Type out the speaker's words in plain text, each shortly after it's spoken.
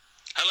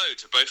Hello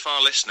to both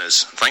our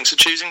listeners. Thanks for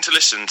choosing to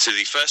listen to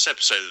the first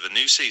episode of the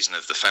new season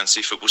of the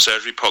Fantasy Football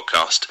Surgery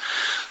podcast.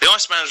 The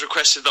Iceman has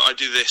requested that I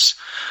do this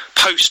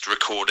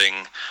post-recording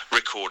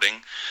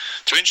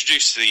to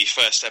introduce the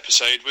first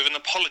episode with an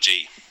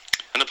apology.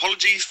 An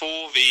apology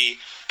for the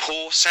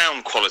poor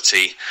sound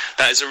quality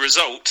that is a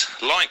result,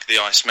 like the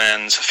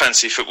Iceman's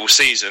fantasy football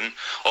season,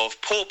 of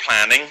poor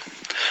planning,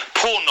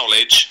 poor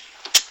knowledge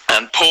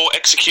and poor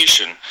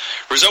execution,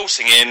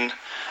 resulting in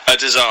a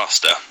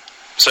disaster.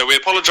 So we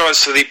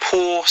apologise for the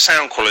poor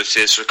sound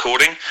quality of this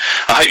recording.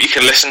 I hope you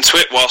can listen to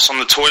it whilst on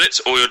the toilet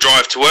or your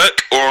drive to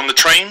work or on the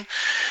train.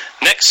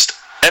 Next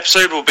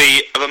episode will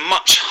be of a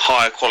much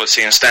higher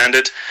quality and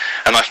standard,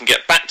 and I can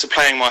get back to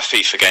playing my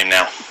FIFA game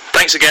now.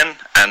 Thanks again,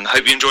 and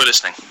hope you enjoy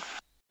listening.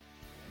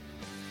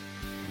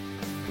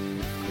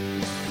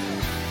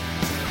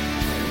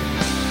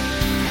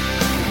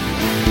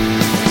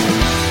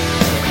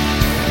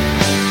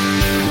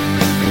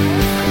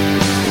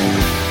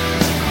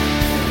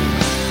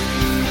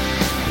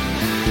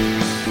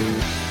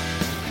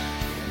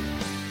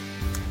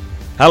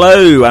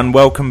 Hello and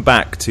welcome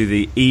back to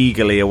the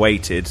eagerly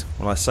awaited,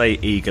 well I say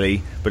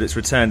eagerly, but it's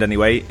returned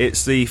anyway,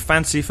 it's the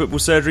Fantasy Football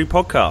Surgery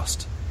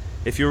podcast.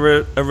 If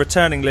you're a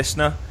returning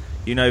listener,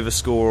 you know the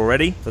score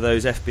already. For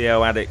those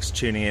FPL addicts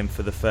tuning in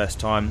for the first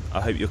time,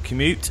 I hope your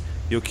commute,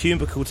 your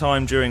cubicle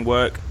time during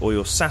work or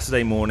your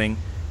Saturday morning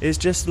is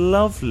just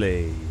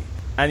lovely.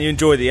 And you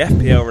enjoy the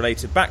FPL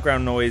related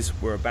background noise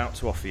we're about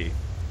to offer you.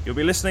 You'll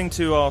be listening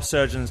to our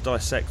surgeons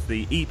dissect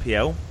the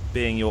EPL,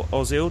 being your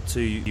Ozil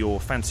to your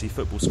fantasy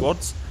football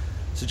squads.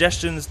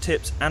 Suggestions,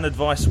 tips and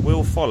advice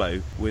will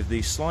follow, with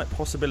the slight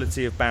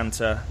possibility of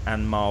banter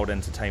and mild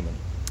entertainment.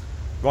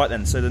 Right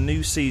then, so the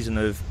new season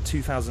of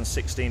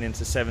 2016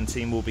 into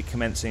 17 will be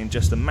commencing in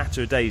just a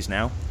matter of days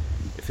now.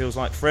 It feels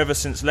like forever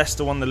since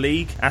Leicester won the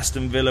league,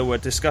 Aston Villa were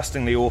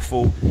disgustingly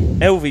awful,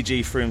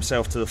 LVG threw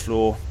himself to the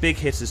floor, big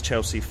hitters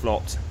Chelsea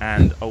flopped,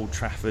 and Old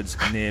Trafford's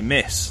near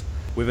miss.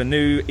 With a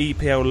new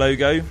EPL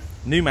logo,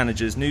 new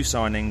managers, new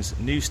signings,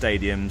 new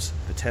stadiums,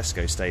 the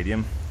Tesco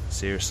Stadium,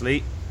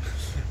 seriously.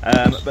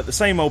 But the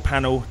same old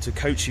panel to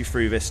coach you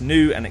through this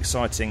new and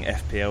exciting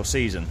FPL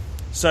season.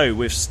 So,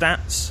 with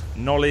stats,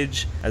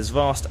 knowledge, as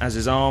vast as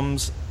his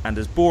arms, and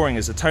as boring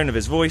as the tone of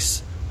his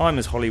voice, I'm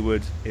as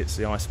Hollywood, it's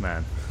the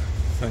Iceman.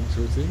 Thanks,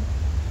 Rosie.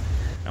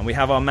 And we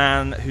have our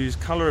man whose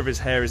colour of his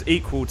hair is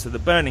equal to the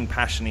burning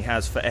passion he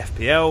has for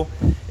FPL.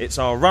 It's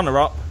our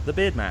runner-up, the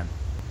Beardman.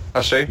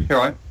 Actually, you're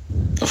right.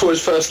 I thought it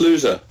was first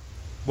loser.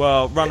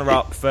 Well,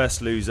 runner-up,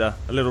 first loser.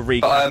 A little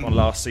recap on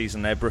last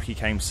season there. Brookie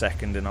came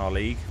second in our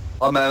league.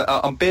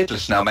 I'm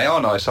beardless now, mate,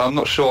 aren't I? So I'm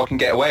not sure I can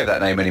get away with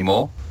that name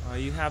anymore.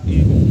 You've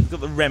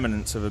got the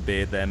remnants of a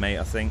beard there, mate,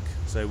 I think.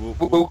 So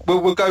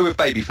we'll go with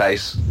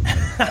babyface.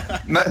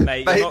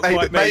 Mate, you're not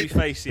quite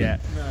babyface yet.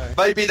 No.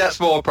 Maybe that's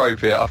more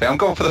appropriate, I think. I'm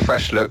going for the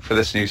fresh look for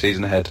this new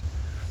season ahead.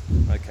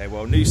 Okay,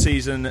 well, new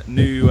season,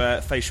 new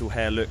facial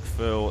hair look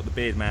for the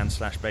Beardman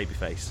 /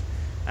 babyface.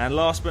 And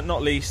last but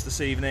not least this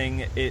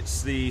evening,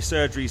 it's the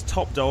surgery's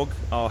top dog,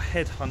 our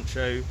head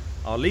honcho,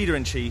 our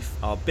leader-in-chief,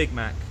 our Big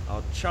Mac,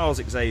 our Charles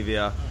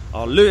Xavier,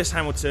 our Lewis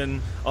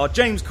Hamilton, our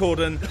James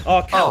Corden,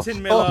 our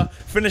Captain Miller,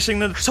 finishing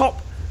the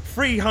top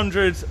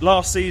 300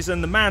 last season,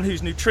 the man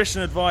whose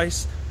nutrition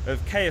advice of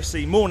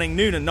KFC morning,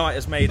 noon and night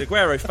has made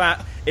Aguero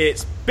fat.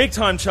 It's Big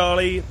Time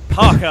Charlie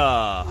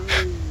Parker.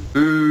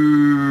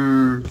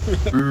 Ooh.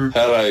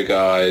 Hello,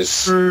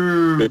 guys.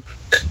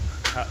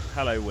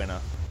 Hello, winner.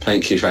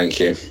 Thank you.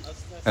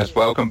 Yes,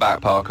 welcome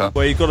back, Parker.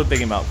 Well, you've got to big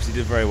him up because he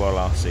did very well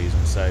last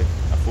season, so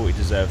I thought he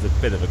deserved a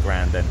bit of a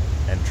grand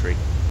entry.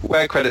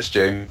 Where credit's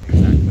due.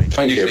 Exactly.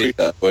 Thank you for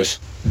that, boys.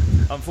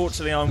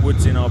 Unfortunately, I'm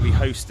Woodsy and I'll be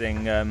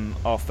hosting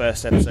our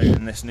first episode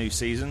in this new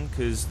season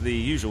because the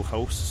usual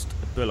host,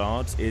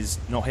 Bullard, is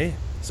not here,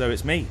 so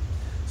it's me.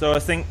 So I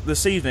think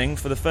this evening,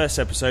 for the first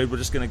episode, we're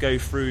just going to go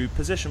through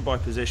position by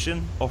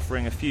position,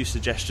 offering a few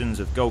suggestions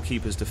of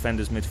goalkeepers,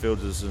 defenders,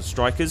 midfielders and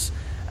strikers,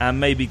 and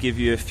maybe give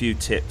you a few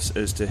tips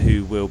as to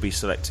who we'll be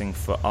selecting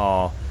for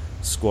our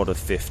squad of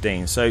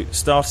 15. So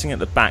starting at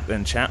the back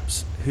then,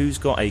 chaps, who's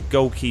got a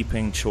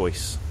goalkeeping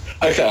choice?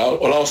 Okay,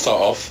 I'll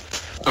start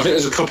off. I think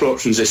there's a couple of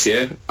options this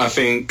year. I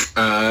think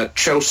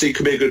Chelsea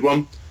could be a good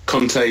one.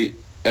 Conte,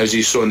 as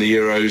you saw in the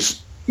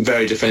Euros,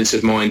 very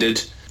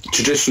defensive-minded.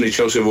 Traditionally,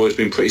 Chelsea have always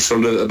been pretty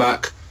solid at the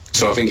back,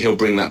 so I think he'll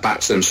bring that back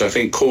to them. So I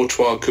think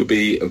Courtois could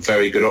be a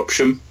very good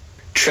option.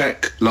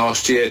 Cech,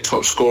 last year,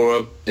 top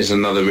scorer, is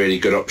another really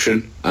good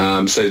option.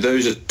 So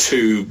those are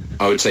two,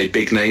 I would say,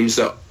 big names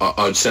that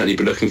I'd certainly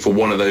be looking for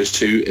one of those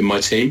two in my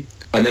team.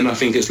 And then I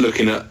think it's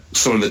looking at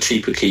some of the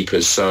cheaper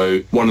keepers.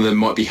 So one of them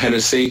might be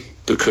Hennessy,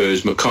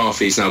 because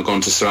McCarthy's now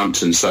gone to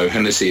Southampton, so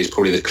Hennessy is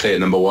probably the clear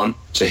number one.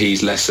 So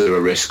he's lesser a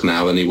risk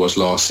now than he was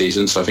last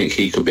season, so I think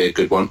he could be a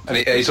good one. And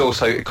he's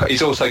also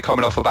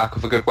coming off the back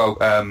of a good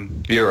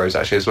Euros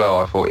actually as well.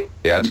 I thought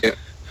he had. Yeah,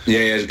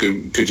 he has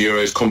good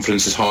Euros.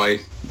 Confidence is high.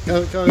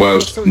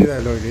 I'll stop you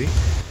there, Lloydie.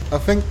 I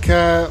think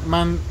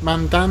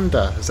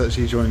Mandanda has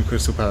actually joined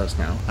Crystal Palace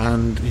now,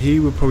 and he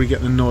would probably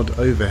get the nod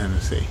over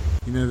Hennessy.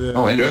 You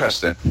know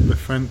Interesting. the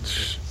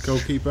French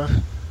goalkeeper.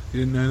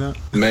 You didn't know that?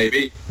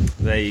 Maybe.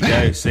 There you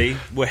go. See,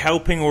 we're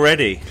helping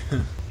already.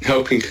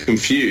 Helping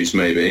confuse,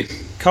 maybe.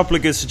 Couple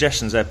of good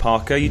suggestions there,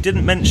 Parker. You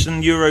didn't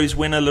mention Euros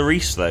winner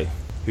Lloris though,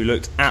 who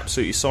looked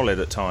absolutely solid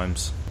at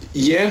times.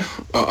 Yeah,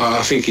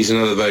 I think he's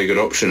another very good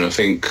option. I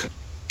think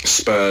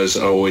Spurs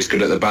are always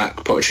good at the back.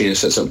 Pochettino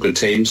sets up good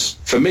teams.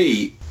 For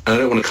me, and I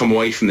don't want to come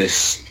away from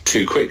this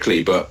too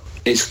quickly, but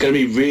it's going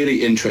to be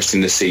really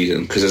interesting this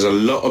season because there's a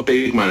lot of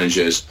big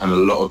managers and a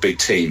lot of big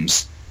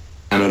teams,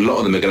 and a lot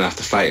of them are going to have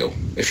to fail.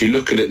 If you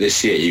look at it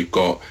this year, you've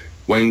got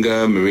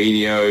Wenger,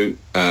 Mourinho,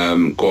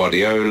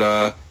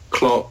 Guardiola,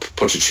 Klopp,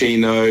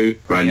 Pochettino,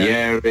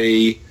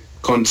 Ranieri,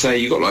 Conte.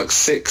 You've got like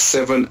 6,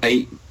 7,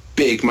 8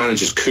 big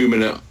managers.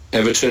 Koeman at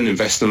Everton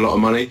investing a lot of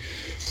money.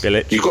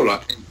 Bilic. You've got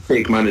like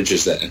big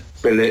managers there.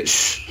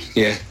 Bilic,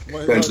 yeah.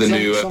 Well, Going to the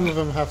new. Some of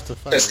them have to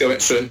fail. Let's go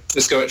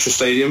extra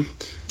stadium.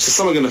 So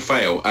some are going to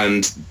fail,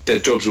 and their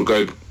jobs will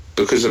go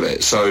because of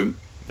it. So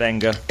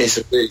Wenger. it's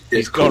a big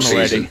He's gone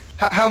already.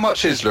 How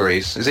much is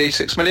Lloris? Is he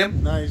 6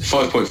 million? No, he's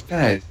 5 point.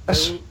 Yeah,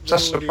 that's They're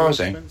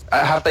surprising. already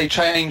Have they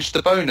changed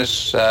the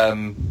bonus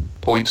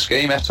point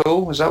scheme at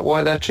all? Is that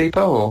why they're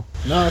cheaper? Or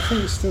No, I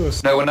think it's still.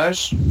 no one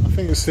knows? I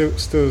think it's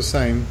still the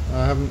same.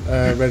 I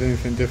haven't read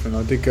anything different.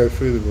 I did go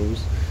through the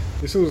rules.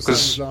 It's all the same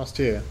as last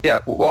year. Yeah,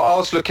 well, I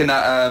was looking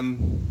at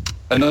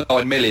a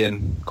 9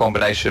 million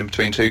combination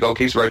between two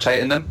goalkeepers,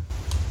 rotating them.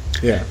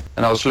 Yeah.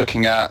 And I was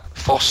looking at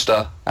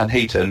Foster and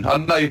Heaton. I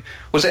don't know,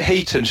 was it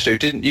Heaton, Stu?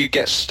 Didn't you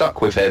get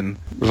stuck with him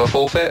with a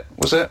forfeit,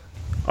 was it?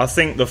 I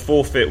think the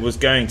forfeit was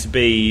going to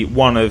be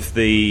one of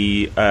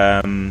the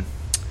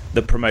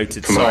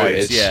promoted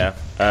sides. Yeah,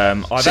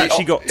 I've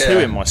actually got 2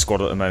 in my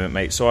squad at the moment,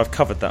 mate. So I've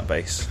covered that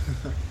base.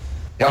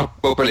 Yeah,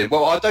 well, brilliant.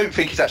 Well, I don't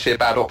think he's actually a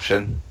bad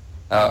option.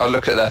 I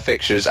look at their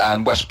fixtures,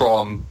 and West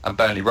Brom and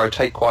Burnley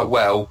rotate quite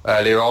well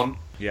earlier on.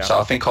 Yeah. So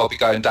I think I'll be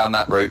going down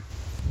that route.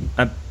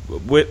 And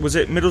was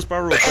it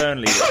Middlesbrough or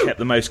Burnley that kept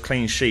the most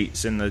clean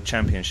sheets in the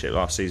Championship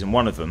last season?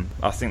 One of them.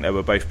 I think they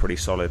were both pretty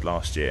solid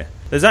last year.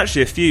 There's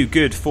actually a few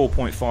good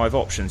 4.5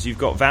 options. You've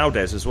got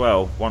Valdez as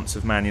well, once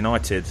of Man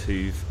United,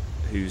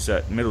 who's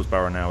at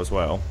Middlesbrough now as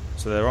well.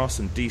 So there are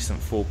some decent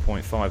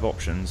 4.5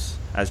 options.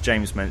 As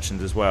James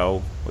mentioned as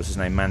well, what's his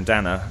name?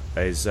 Mandana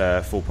is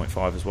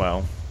 4.5 as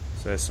well.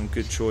 So there's some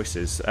good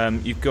choices.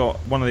 You've got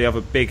one of the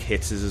other big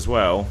hitters as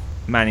well,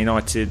 Man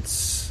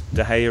United's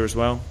De Gea as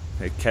well.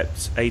 They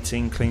kept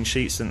 18 clean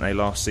sheets, didn't they,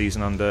 last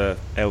season under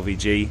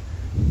LVG?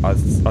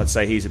 I'd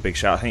say he's a big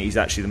shout. I think he's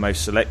actually the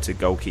most selected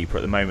goalkeeper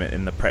at the moment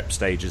in the prep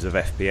stages of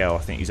FPL. I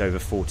think he's over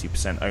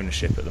 40%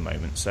 ownership at the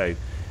moment, so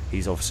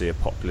he's obviously a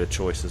popular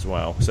choice as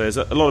well. So there's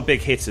a lot of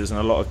big hitters and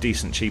a lot of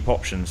decent cheap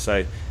options, so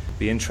it'd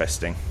be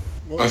interesting.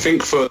 I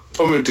think for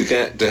problem to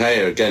get De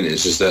Gea again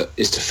is that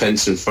his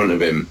defence in front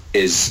of him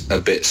is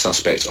a bit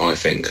suspect, I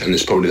think, and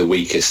it's probably the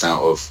weakest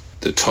out of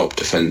the top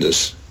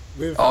defenders.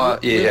 I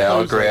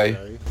agree.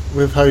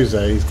 With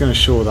Jose, he's going to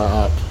shore that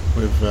up.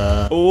 With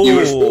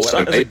as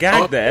a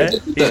gag there,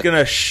 he's going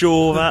to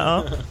shore that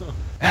up.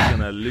 He's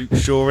going to Luke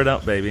Shaw it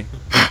up, baby.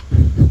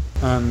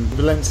 And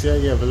Valencia,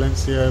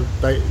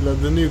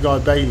 the new guy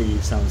Bailey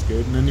sounds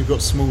good, and then you've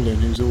got Smalling,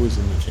 who's always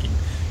in the team.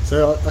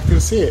 So I can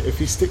see it, if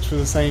he sticks with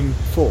the same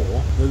 4,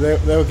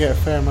 they'll get a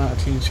fair amount of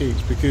clean sheets,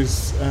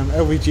 because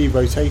LVG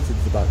rotated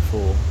the back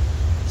 4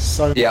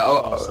 so much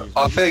last season.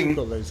 I think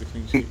got loads of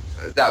clean sheets.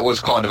 that was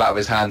kind of out of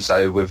his hands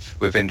though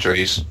with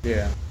injuries.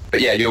 Yeah.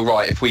 But yeah, you're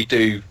right. If we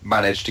do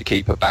manage to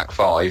keep a back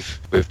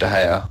 5 with De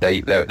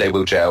Gea, they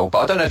will gel. But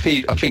I don't know if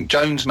I think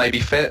Jones may be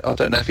fit. I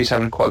don't know if he's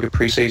having quite a good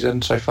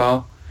pre-season so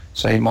far.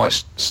 So he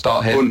might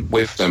start him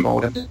with them.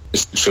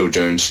 It's Phil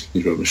Jones.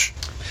 He's rubbish.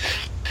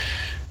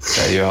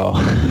 There you are.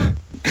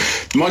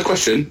 My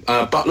question,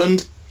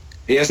 Butland,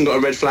 he hasn't got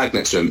a red flag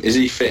next to him. Is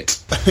he fit?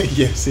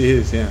 Yes, he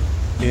is, yeah.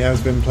 He has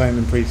been playing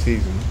in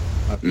pre-season.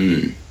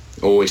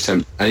 Always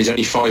tempted. And he's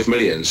only 5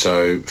 million,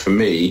 so for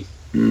me,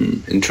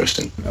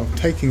 interesting. I'm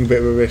taking a bit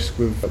of a risk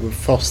with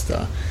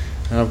Foster,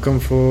 and I've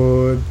gone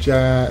for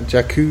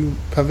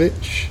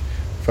Jakupovic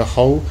for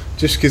Hull,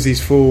 just because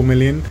he's 4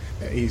 million.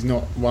 He's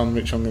not one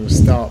which I'm going to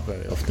start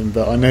very often,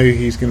 but I know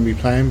he's going to be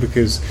playing,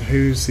 because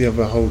who's the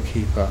other Hull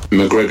keeper?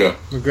 McGregor,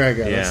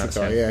 that's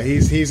the guy. Yeah,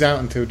 he's out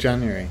until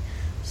January.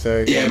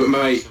 So yeah, but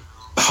mate,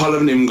 Hull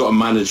haven't even got a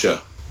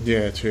manager.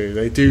 Yeah, true.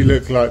 They do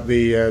look like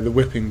the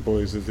whipping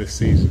boys of this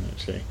season,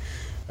 actually.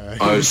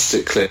 I was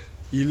sickly.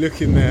 You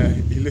look in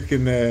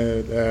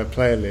their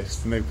player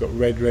list, and they've got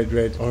red,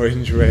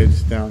 orange, red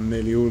down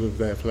nearly all of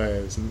their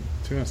players. And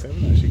to be honest, they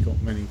haven't actually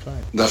got many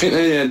players. I think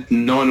they had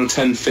 9 or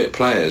 10 fit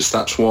players.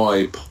 That's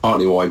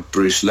partly why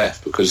Bruce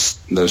left, because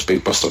there was a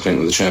big bust, I think,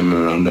 with the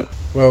chairman around it.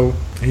 Well,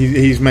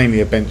 he's mainly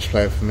a bench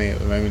player for me at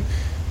the moment,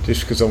 just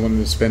because I wanted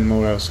to spend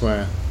more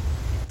elsewhere.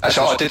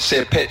 Actually, I did see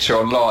a picture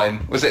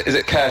online. Is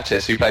it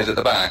Curtis who plays at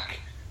the back?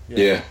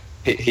 Yeah.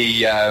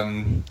 He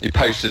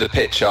posted a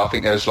picture. I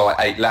think there was like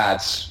 8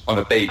 lads on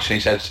a beach, and he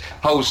said,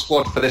 "Whole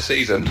squad for this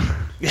season."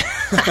 Nice.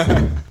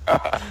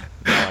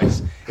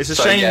 It's a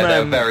shame. Yeah,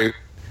 they're very.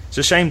 It's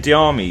a shame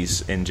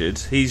Diarmi's injured.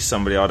 He's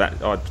somebody I'd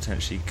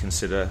potentially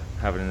consider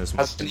having in as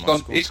much.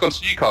 He's gone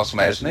to Newcastle,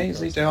 mate, hasn't he? Is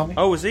he Diarmi?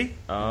 Oh, is he?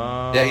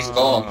 Oh. Yeah, he's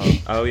gone.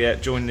 Oh, yeah,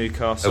 joined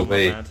Newcastle. He'll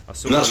be. And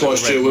that's why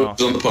Stuart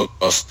was on the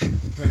podcast.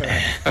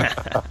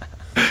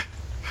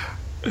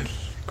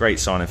 Great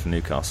signing for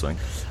Newcastle.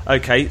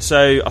 Okay,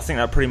 so I think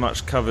that pretty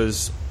much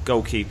covers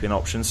goalkeeping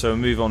options. So we'll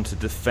move on to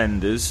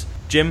defenders.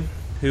 Jim,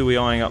 who are we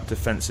eyeing up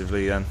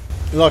defensively then?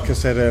 Like I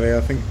said earlier,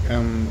 I think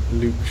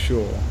Luke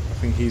Shaw,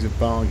 I think he's a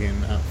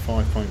bargain at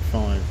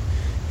 5.5.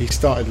 He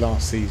started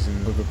last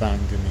season with a bang,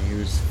 didn't he? He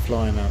was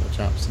flying out the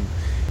traps and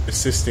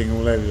assisting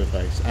all over the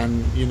place.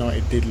 And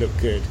United did look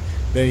good.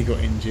 Then he got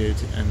injured,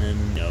 and then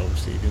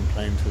obviously he didn't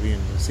play until the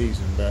end of the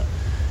season. But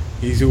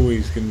he's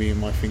always going to be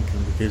in my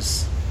thinking,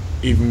 because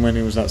even when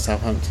he was at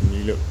Southampton,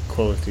 he looked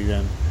quality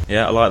then.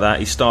 Yeah, I like that.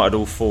 He started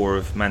all 4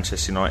 of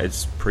Manchester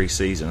United's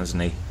pre-season,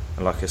 hasn't he?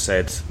 Like I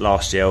said,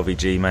 last year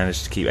LVG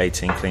managed to keep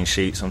 18 clean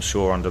sheets. I'm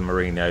sure under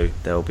Mourinho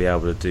they'll be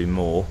able to do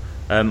more.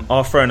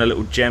 I'll throw in a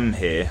little gem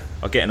here.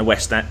 I'll get a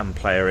West Ham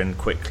player in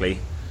quickly,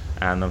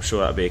 and I'm sure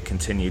that'll be a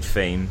continued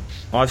theme.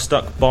 I've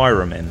stuck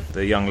Byram in,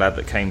 the young lad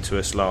that came to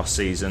us last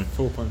season.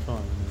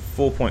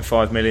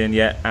 4.5 million,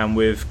 yeah, and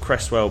with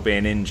Cresswell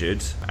being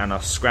injured and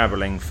us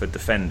scrabbling for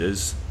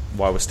defenders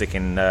while we're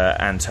sticking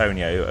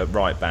Antonio at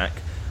right back,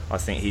 I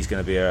think he's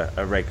going to be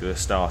a regular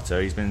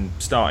starter. He's been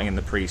starting in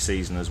the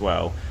pre-season as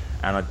well,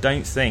 and I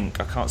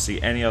can't see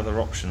any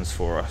other options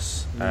for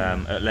us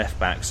at left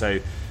back. So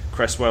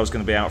Cresswell's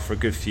going to be out for a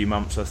good few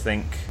months, I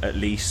think, at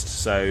least.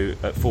 So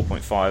at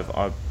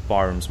 4.5,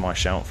 Byram's my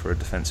shout for a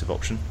defensive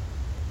option.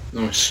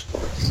 Nice.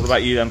 What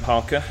about you then,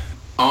 Parker?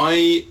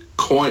 I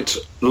quite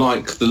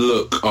like the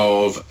look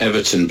of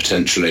Everton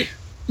potentially.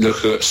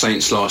 Look at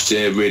Saints last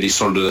year, really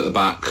solid at the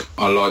back.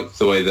 I like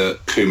the way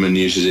that Koeman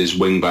uses his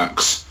wing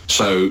backs.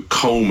 So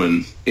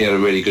Coleman, he had a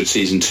really good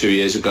season 2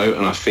 years ago,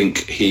 and I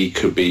think he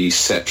could be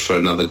set for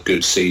another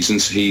good season.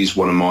 So he's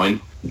one of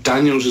mine.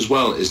 Daniels as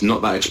well is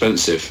not that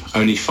expensive,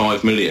 only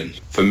 5 million.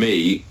 For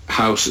me,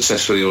 how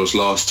successful he was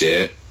last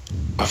year,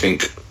 I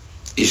think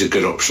he's a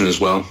good option as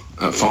well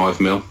at 5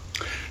 mil.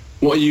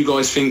 What are you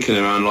guys thinking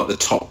around like the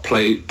top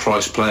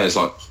price players?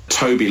 Like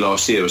Toby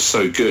last year was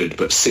so good,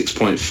 but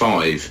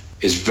 6.5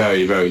 is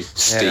very, very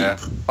steep. Yeah.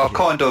 I've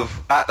kind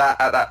of at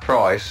that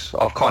price,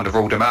 I've kind of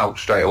ruled him out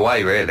straight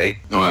away, really.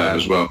 I have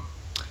as well.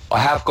 I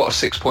have got a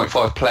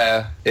 6.5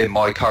 player in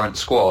my current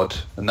squad,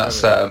 and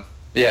that's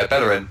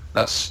Bellerin.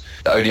 That's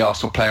the only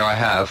Arsenal player I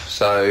have.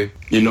 So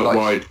you're not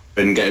worried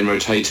in getting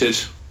rotated?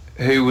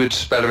 Who would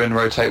Bellerin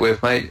rotate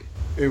with, mate?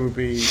 It would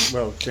be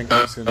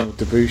Jenkinson or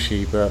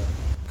Debuchy, but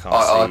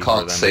I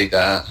can't see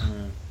that.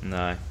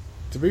 No.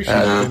 Debuchy's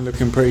been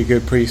looking pretty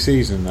good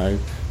pre-season though.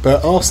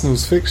 But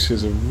Arsenal's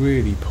fixtures are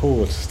really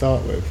poor to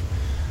start with.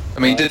 I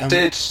mean, did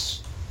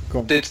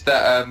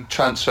that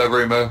transfer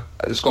rumour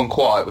has gone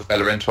quiet with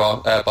Bellerin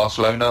to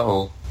Barcelona,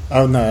 or?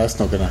 Oh no, that's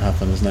not going to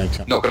happen. There's no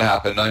chance. Not going to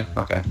happen, no.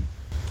 Okay.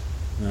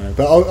 No,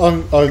 but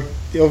I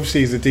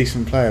obviously he's a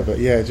decent player. But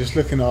yeah, just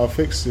looking at our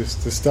fixtures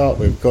to start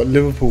with, we've got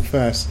Liverpool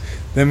first,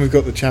 then we've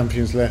got the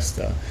champions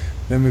Leicester,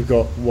 then we've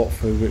got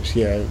Watford, which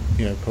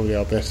probably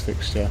our best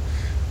fixture.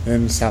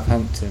 Then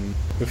Southampton.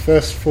 The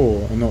first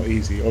 4 are not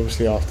easy.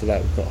 Obviously, after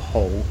that we've got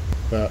Hull,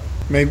 but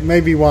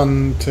maybe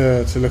one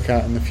to look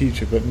at in the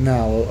future. But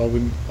now I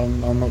wouldn't.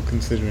 I'm not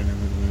considering him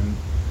at the moment.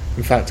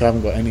 In fact, I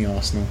haven't got any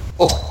Arsenal.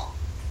 Oh,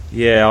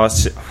 yeah,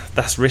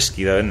 that's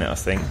risky though, isn't it? I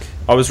think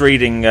I was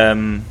reading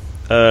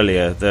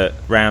earlier that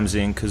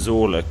Ramsey and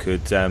Cazorla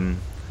could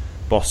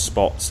boss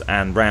spots,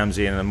 and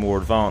Ramsey in a more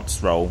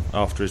advanced role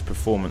after his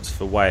performance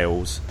for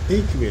Wales.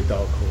 He could be a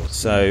dark horse.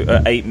 So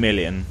at 8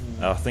 million.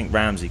 I think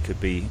Ramsey could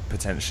be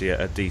potentially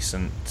a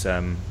decent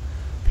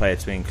player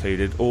to be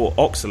included. Or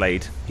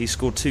Oxlade. He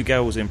scored 2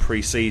 goals in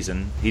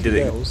pre-season. He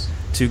did goals.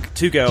 Two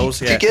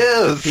goals, yeah. 2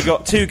 goals! He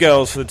got 2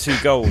 goals for the 2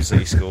 goals that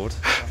he scored.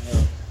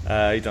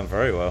 He done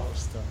very well.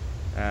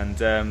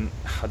 And I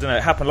don't know,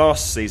 it happened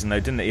last season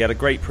though, didn't it? He had a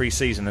great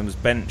pre-season and was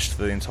benched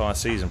for the entire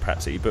season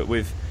practically. But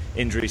with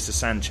injuries to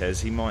Sanchez,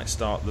 he might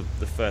start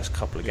the first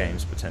couple of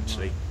games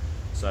potentially.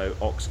 So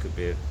Ox could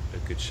be a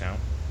good shout.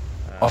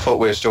 I thought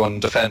we were still on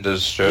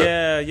defenders,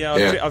 Stuart.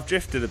 Yeah. I've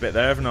drifted a bit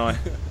there, haven't I?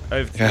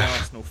 Over to the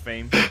Arsenal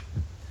theme.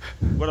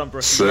 Well done,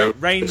 Brookie. So,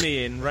 rein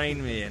me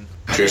in.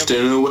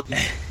 Drifting away.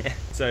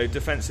 So,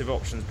 defensive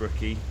options,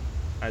 Brookie,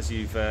 as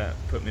you've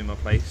put me in my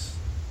place.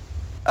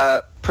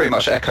 Pretty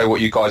much echo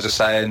what you guys are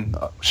saying.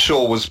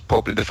 Shaw was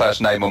probably the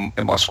first name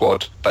in my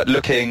squad. But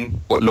agree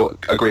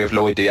with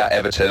Lloydie at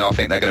Everton, I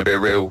think they're going to be a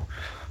real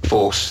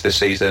force this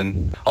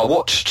season. I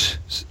watched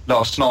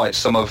last night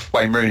some of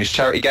Wayne Rooney's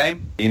charity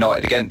game,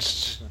 United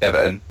against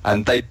Everton,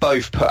 and they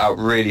both put out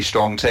really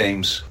strong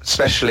teams.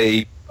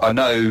 Especially, I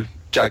know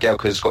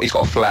Jagielka's got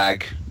a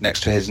flag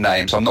next to his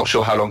name, so I'm not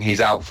sure how long he's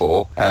out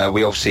for.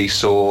 We obviously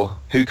saw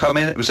who come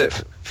in. Was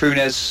it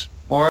Funes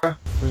Mora?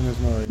 Funes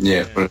Mora.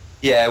 Yeah.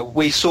 Yeah,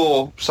 we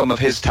saw some of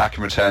his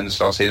attacking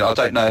returns last season. I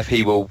don't know if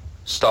he will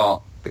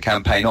start the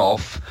campaign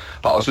off,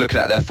 but I was looking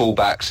at their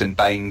fullbacks in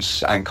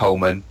Baines and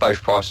Coleman,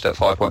 both priced at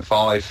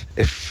 5.5.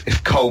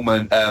 If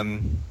Coleman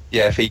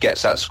if he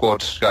gets that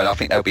squad going, I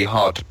think they'll be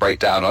hard to break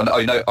down.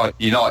 I know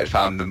United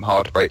found them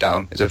hard to break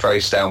down. It's a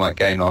very stalemate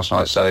game last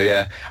night. So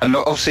yeah, and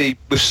obviously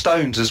with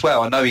Stones as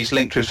well. I know he's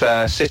linked with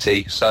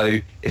City. So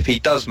if he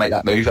does make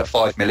that move at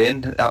 5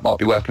 million, that might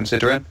be worth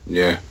considering.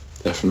 Yeah,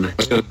 definitely. I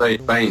was going to say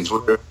Baines.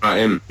 What about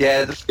him?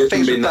 Yeah, the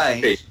things with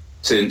Baines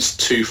since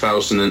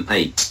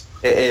 2008.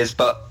 It is,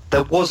 but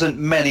there wasn't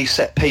many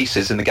set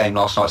pieces in the game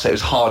last night, so it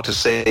was hard to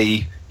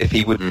see if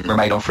he would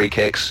remain on free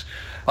kicks.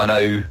 I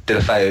know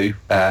Deulofeu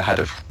had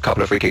a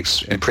couple of free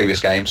kicks in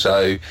previous games,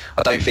 so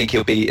I don't think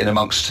he'll be in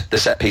amongst the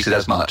set pieces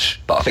as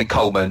much. But I think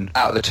Coleman,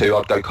 out of the two,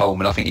 I'd go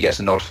Coleman. I think he gets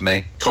a nod for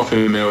me.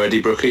 Copy me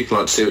already, Brookie.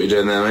 Like to see what you're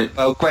doing there, mate.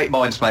 Well, great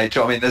minds, mate. Do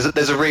you know what I mean?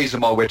 There's a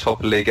reason why we're top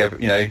of the league.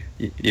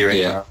 Year in.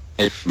 Yeah,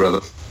 hey,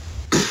 brother.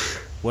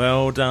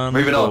 Well done,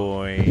 Moving on.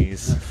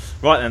 boys.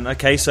 Right then,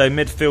 okay, so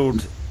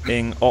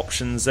midfielding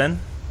options then.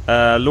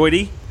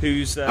 Lloydie,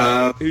 who's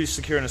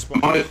securing a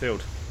spot in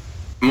midfield?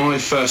 My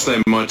first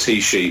name on my tee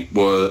sheet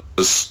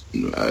was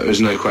there's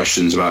no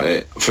questions about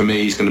it. For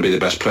me, he's going to be the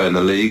best player in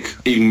the league.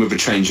 Even with a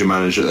change of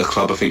manager at the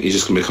club, I think he's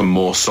just going to become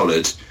more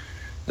solid.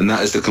 And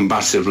that is the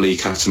combative Lee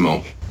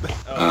Cattermole.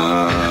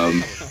 At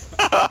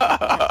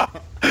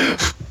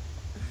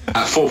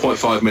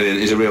 4.5 million,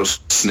 he's a real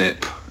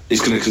snip.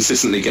 He's going to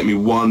consistently get me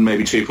 1,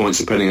 maybe 2 points,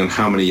 depending on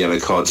how many yellow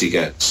cards he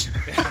gets.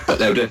 But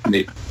they'll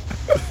definitely...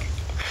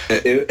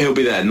 He'll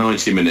be there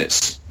 90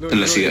 minutes,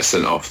 unless he gets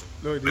sent off.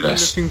 Lloyd, are you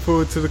looking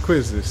forward to the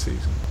quiz this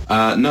season?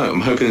 No, I'm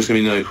hoping there's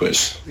going to be no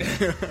quiz.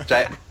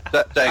 James,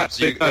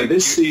 No,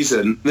 this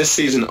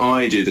season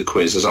I do the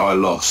quiz as I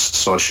lost,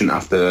 so I shouldn't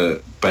have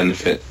the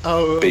benefit.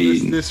 Oh,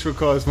 this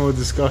requires more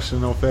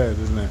discussion off air,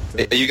 doesn't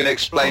it? Are you going to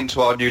explain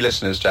to our new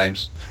listeners,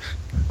 James?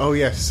 Oh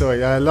yes, sorry.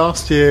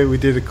 Last year we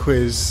did a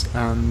quiz,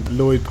 and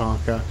Lloyd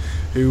Parker,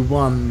 who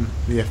won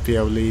the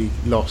FPL League,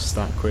 lost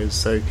that quiz,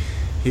 so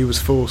he was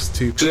forced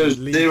to... So there was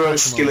zero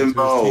skill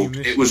involved.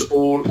 It was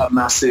all a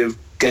massive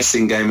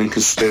guessing game and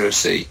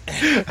conspiracy.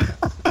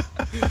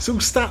 It's all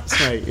stats,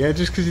 mate. Yeah,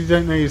 just because you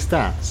don't know your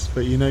stats,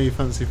 but you know your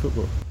fantasy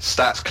football.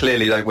 Stats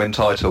clearly don't win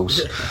titles.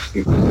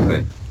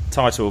 Exactly.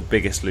 Title of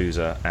biggest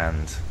loser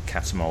and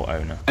Cattermole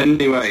owner.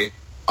 Anyway,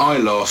 I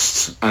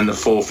lost, and the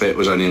forfeit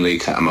was only Lee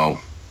Cattermole,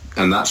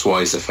 and that's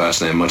why he's the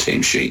first name on my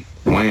team sheet.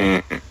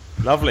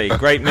 Lovely,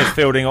 great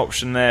midfielding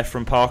option there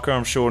from Parker.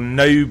 I'm sure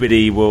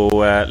nobody will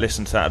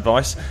listen to that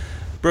advice.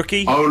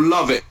 Brookie? I would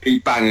love it if he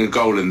bang a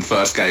goal in the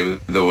first game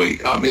of the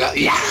week. I'd be like,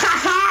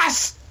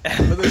 yes!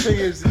 But the thing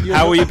is,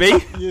 how will you be?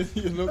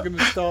 You're not going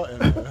to start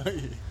him, are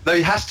you? No,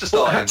 he has to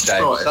start him,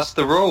 James. That's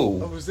the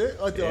rule. Oh, was it?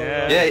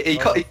 Yeah, he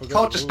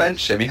can't just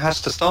bench him. He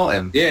has to start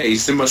him. Yeah,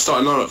 he's in my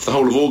starting lineup for the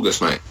whole of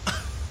August, mate.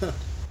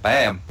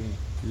 Bam.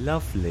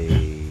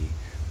 Lovely.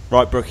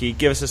 Right, Brookie,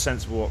 give us a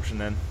sensible option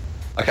then.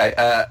 Okay,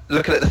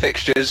 looking at the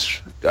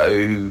fixtures,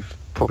 go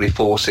probably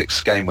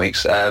 4-6 game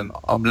weeks.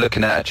 I'm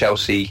looking at a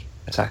Chelsea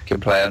attacking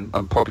player.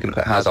 I'm probably going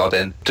to put Hazard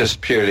in, just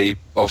purely,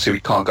 obviously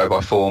we can't go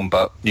by form,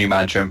 but new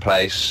manager in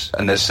place,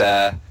 and there's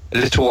a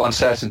little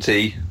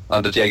uncertainty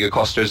under Diego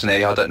Costa, isn't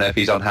he? I don't know if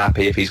he's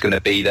unhappy, if he's going to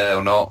be there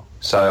or not,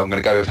 so I'm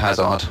going to go with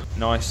Hazard.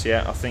 Nice,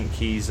 yeah. I think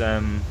he's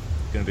going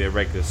to be a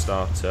regular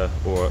starter,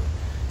 or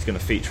he's going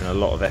to feature in a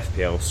lot of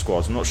FPL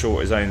squads. I'm not sure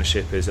what his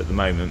ownership is at the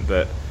moment,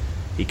 but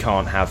he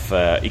can't have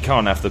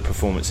the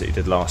performance that he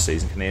did last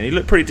season, can he? And he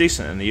looked pretty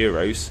decent in the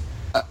Euros.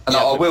 And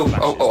I will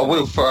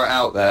throw it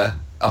out there.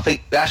 I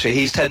think actually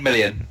he's 10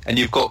 million, and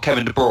you've got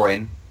Kevin De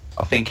Bruyne.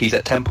 I think he's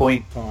at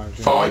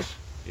 10.5.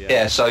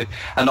 Yeah. So,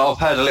 and I've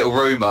heard a little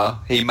rumour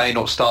he may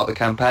not start the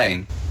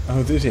campaign.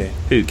 Oh, did he?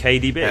 Who?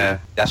 KDB? Yeah,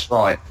 that's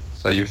right.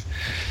 So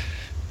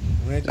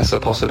that's a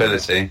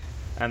possibility.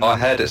 And I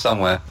heard it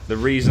somewhere. The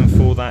reason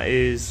for that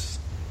is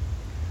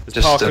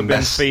Just Parker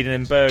been feeding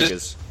him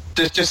burgers.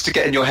 Just to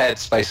get in your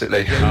heads,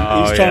 basically. He's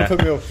trying to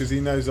put me off because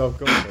he knows I've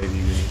got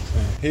KDB.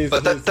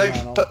 But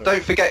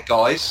don't forget,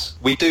 guys,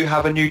 we do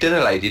have a new dinner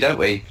lady, don't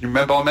we? You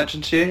remember I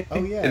mentioned to you?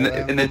 Oh yeah.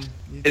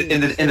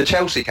 In the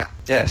Chelsea camp.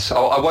 Yes.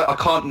 I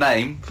can't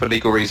name for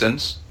legal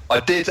reasons. I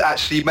did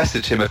actually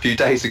message him a few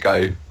days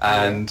ago,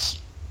 and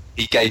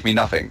he gave me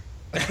nothing.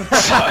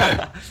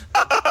 So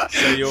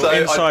your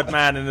inside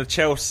man in the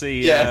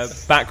Chelsea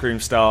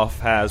backroom staff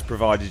has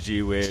provided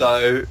you with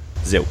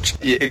zilch.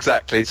 Yeah,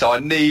 exactly. So I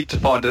need to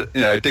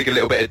dig a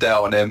little bit of dirt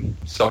on him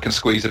so I can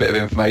squeeze a bit of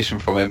information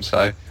from him.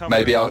 So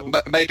maybe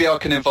I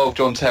can involve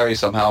John Terry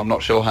somehow. I'm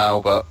not sure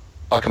how, but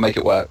I can make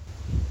it work.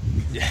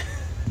 Yeah.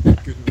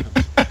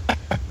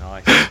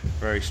 Nice.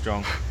 Very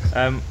strong.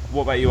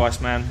 What about you,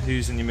 Iceman?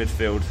 Who's in your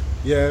midfield?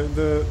 Yeah,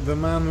 the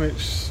man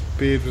which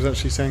Beard was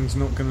actually saying is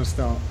not going to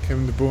start,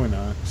 Kevin De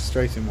Bruyne,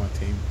 straight in my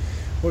team.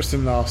 Watched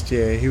him last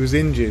year. He was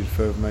injured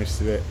for most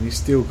of it, and he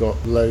still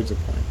got loads of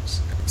points.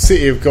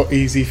 City have got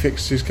easy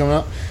fixtures coming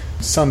up.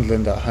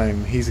 Sunderland at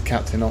home, he's a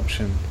captain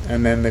option,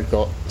 and then they've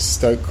got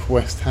Stoke,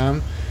 West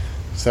Ham.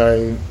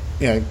 So,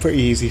 pretty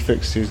easy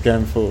fixtures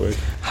going forward.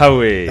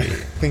 Howie. I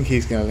think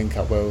he's going to link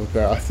up well with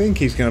Barrett. I think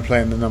he's going to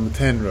play in the number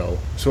 10 role.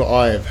 That's what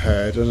I have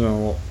heard. I don't know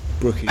what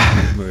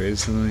Brookie's rumour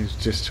is, and he's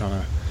just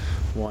trying to...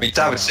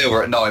 David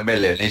Silva at 9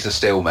 million, he's a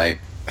steal, mate.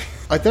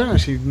 I don't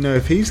actually know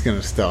if he's going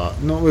to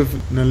start. Not with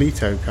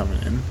Nolito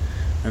coming in,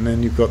 and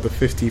then you've got the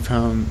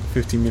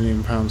 £50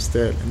 million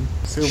sterling.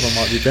 Silva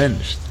might be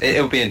benched.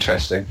 It'll be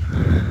interesting.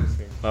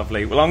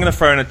 Lovely. Well, I'm going to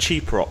throw in a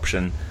cheaper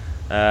option.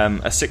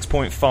 A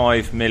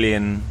 6.5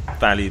 million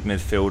valued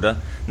midfielder,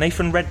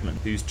 Nathan Redmond,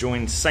 who's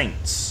joined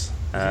Saints.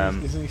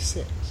 Isn't he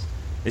 6?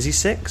 Is he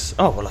 6?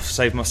 Oh, well, I've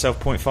saved myself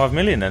 0.5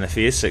 million then if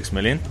he is 6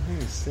 million. I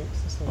think he's 6.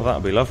 Well, that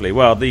would be lovely.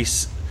 Well, the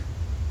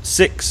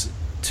 6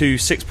 to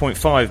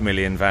 6.5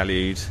 million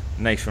valued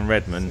Nathan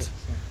Redmond. 6,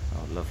 yeah.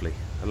 Oh, lovely.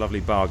 A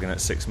lovely bargain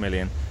at 6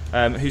 million.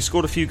 Who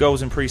scored a few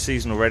goals in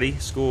pre-season already.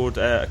 Scored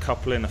a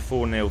couple in a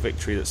 4-0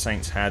 victory that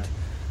Saints had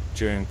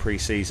during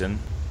pre-season.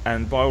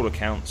 And by all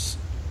accounts,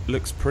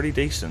 looks pretty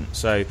decent.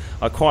 So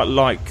I quite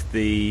like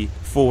the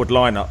forward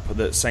lineup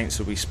that Saints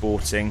will be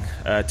sporting.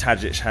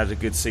 Tadic had a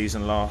good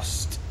season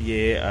last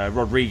year.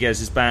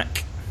 Rodriguez is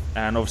back,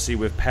 and obviously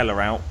with Pella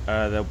out,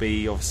 there'll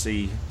be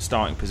obviously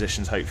starting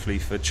positions hopefully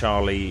for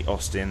Charlie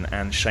Austin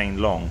and Shane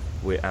Long.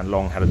 And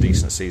Long had a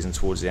decent season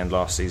towards the end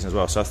last season as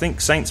well. So I think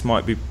Saints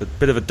might be a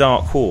bit of a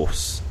dark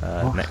horse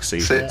next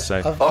season. So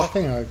I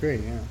think I agree.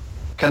 Yeah.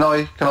 Can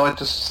I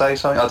just say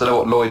something? I don't know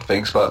what Lloyd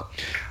thinks, but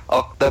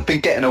they've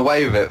been getting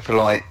away with it for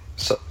like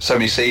so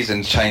many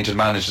seasons, changing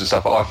managers and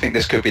stuff. I think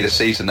this could be the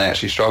season they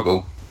actually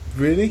struggle.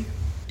 Really?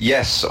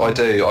 Yes, I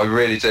do. I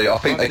really do. I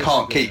think they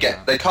can't keep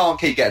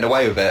getting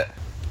away with it.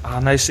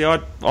 no, see, I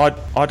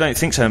don't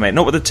think so, mate.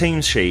 Not with the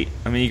team sheet.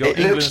 I mean, you got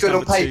it looks good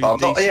on paper.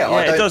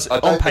 It does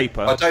on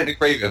paper. I don't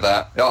agree with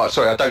that. Oh,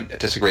 sorry, I don't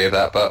disagree with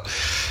that, but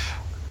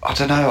I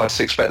don't know. I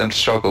just expect them to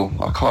struggle.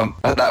 I can't.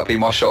 That would be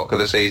my shock of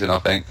the season, I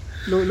think.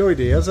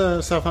 Lloydie, as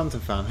a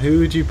Southampton fan, who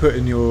would you put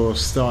in your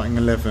starting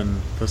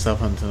 11 for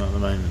Southampton at the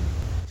moment?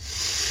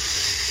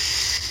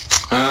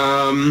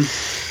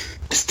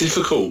 It's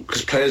difficult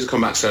because players have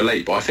come back so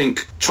late, but I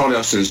think Charlie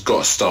Austin's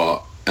got to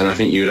start, and I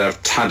think you would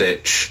have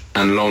Tadic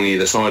and Long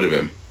either side of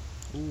him.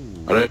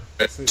 Ooh. I don't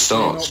think it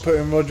starts. You're not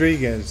putting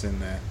Rodriguez in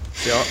there?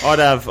 Yeah, I'd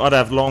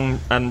have Long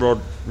and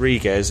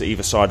Rodriguez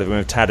either side of him,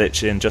 with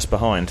Tadic in just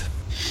behind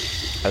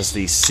as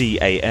the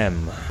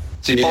CAM.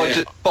 See,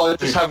 by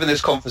just having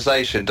this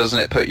conversation, doesn't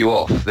it put you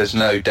off? There's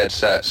no dead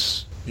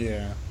sets.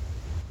 Yeah.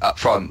 Up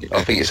front,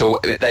 I think it's all.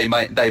 They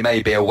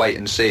may be a wait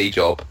and see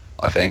job.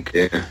 I think.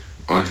 Yeah,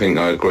 I think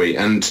I agree.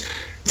 And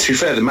to be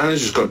fair, the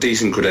manager's got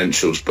decent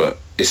credentials, but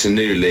it's a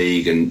new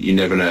league, and you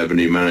never know of a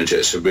new manager.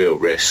 It's a real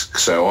risk.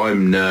 So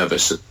I'm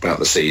nervous about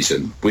the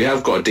season. We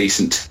have got a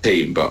decent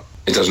team, but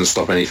it doesn't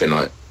stop anything.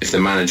 Like if the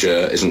manager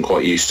isn't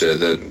quite used to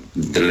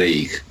the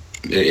league,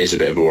 it is a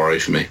bit of a worry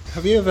for me.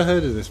 Have you ever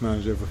heard of this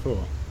manager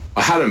before?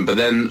 I hadn't, but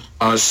then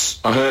I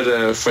heard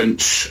a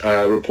French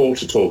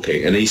reporter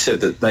talking, and he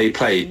said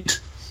that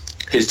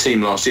his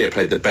team last year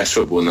played the best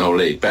football in the whole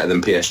league, better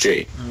than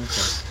PSG. Okay.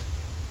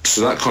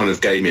 So that kind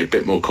of gave me a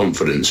bit more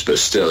confidence, but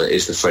still it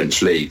is the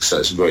French league, so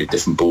it's a very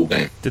different ball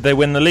game. Did they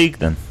win the league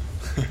then?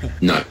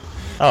 No.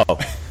 Oh.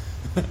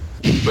 But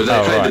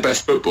they played the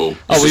best football.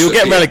 Well, you'll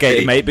get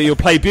relegated, mate, but you'll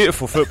play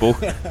beautiful football.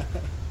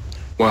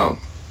 Wow.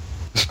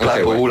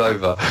 Black ball all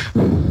over.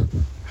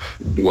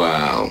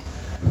 Wow.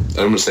 I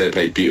don't want to say they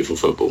played beautiful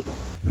football.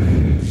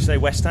 Did you say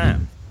West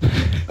Ham?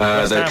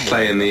 They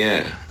play in the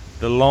air.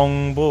 The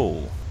long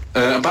ball.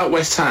 About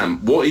West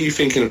Ham, what are you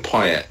thinking of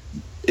Payet?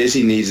 Is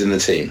he needs in the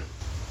team?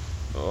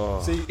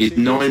 Oh. He's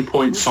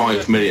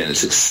 9.5 million.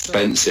 It's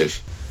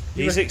expensive.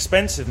 He's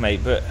expensive, mate,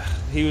 but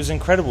he was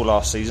incredible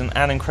last season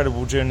and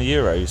incredible during the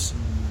Euros.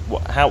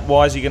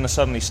 Why is he going to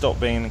suddenly stop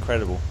being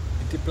incredible?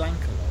 He did blank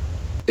a lot.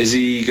 Is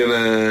he going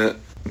to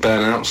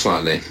burn out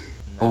slightly?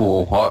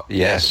 Oh,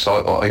 yes,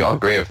 I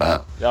agree with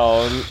that.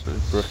 Oh,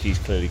 Rookie's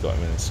clearly got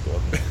him in his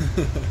squad.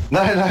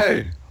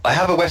 No. I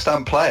have a West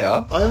Ham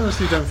player. I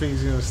honestly don't think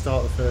he's going to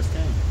start the first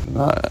game.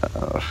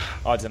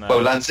 I don't know.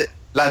 Well,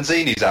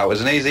 Lanzini's out,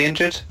 isn't he? Is he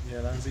injured? Yeah,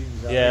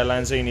 Lanzini's out. Yeah,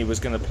 Lanzini was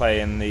going to play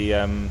in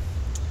the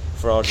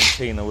for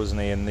Argentina,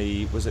 wasn't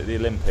he? Was it the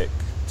Olympic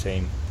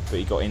team? But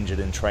he got injured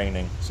in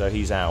training, so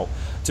he's out.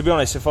 To be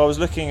honest, if I was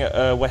looking at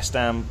a West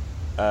Ham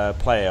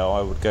player,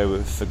 I would go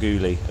with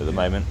Faguli at the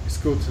moment. He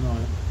scored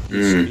tonight.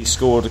 He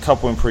scored a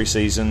couple in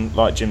pre-season.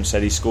 Like Jim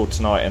said, he scored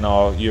tonight in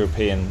our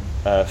European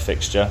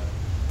fixture.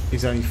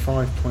 He's only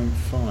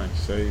 5.5,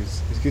 so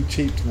he's good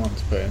cheap to want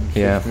to put in.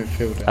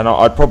 Midfielder. And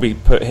I'd probably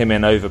put him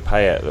in over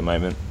Payet at the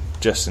moment,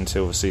 just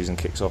until the season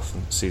kicks off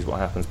and sees what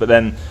happens. But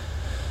then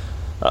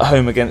at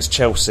home against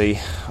Chelsea,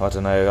 I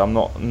don't know. I'm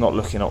not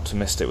looking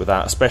optimistic with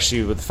that,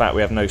 especially with the fact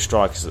we have no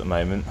strikers at the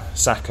moment.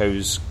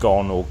 Sacco's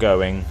gone or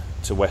going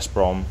to West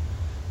Brom.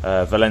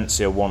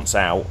 Valencia wants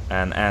out,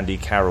 and Andy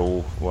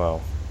Carroll.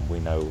 Well, we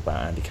know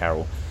about Andy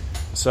Carroll,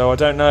 so I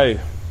don't know.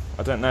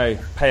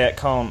 Payet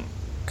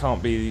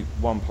can't be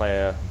one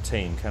player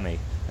team, can he,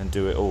 and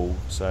do it all?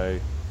 So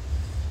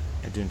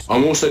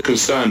I'm also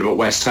concerned about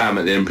West Ham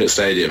at the Olympic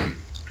Stadium.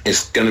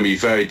 It's going to be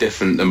very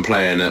different than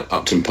playing at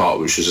Upton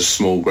Park, which is a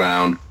small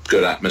ground,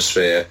 good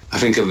atmosphere. I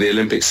think of the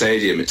Olympic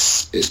Stadium,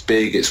 it's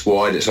big, it's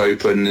wide, it's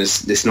open.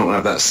 It's not going to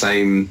have that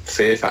same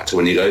fear factor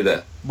when you go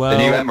there. Well, the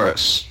new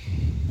Emirates.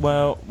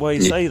 Well,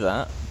 you say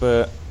that,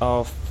 but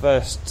our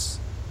first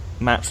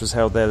match was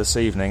held there this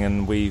evening,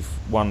 and we've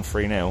won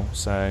 3-0.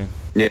 So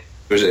Yeah,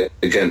 who was it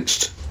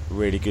against?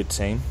 really good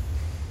team.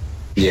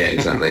 Yeah,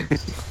 exactly.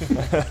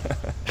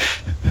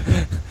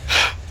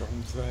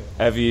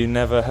 Have you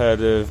never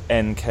heard of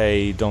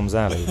NK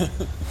Domzali?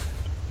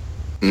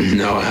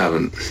 No, I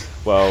haven't.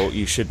 Well,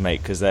 you should,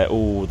 mate, because they're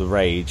all the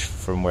rage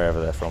from wherever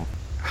they're from.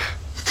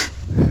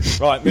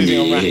 Right, moving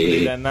on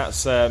rapidly then.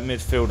 That's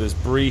midfielders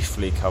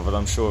briefly covered.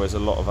 I'm sure there's a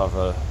lot of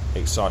other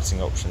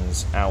exciting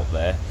options out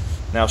there.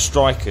 Now,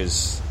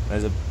 strikers,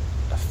 there's a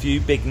few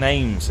big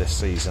names this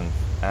season,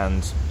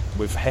 and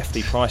with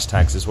hefty price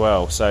tags as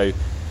well. So,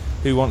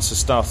 who wants to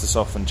start us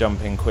off and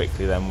jump in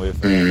quickly then with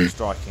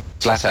striking?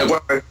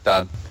 Zlatan,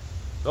 done.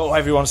 Oh,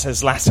 everyone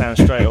says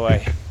Zlatan straight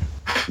away.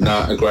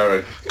 No,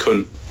 Aguero.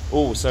 Couldn't.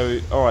 Oh, so,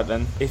 alright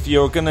then. If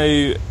you're going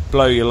to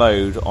blow your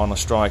load on a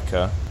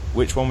striker,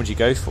 which one would you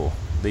go for?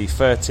 The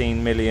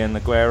 13 million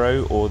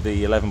Aguero or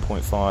the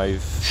 11.5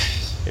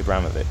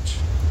 Ibrahimovic?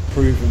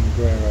 Proven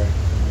Aguero.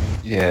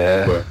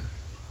 Yeah. Well,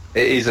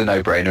 It is a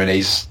no-brainer, and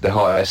he's the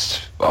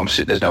highest. I'm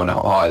sure there's no one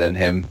higher than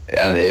him,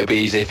 and it'll be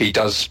easy if he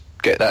does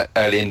get that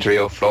early injury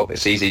or flop.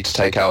 It's easy to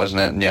take out, isn't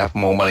it? And you have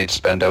more money to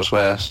spend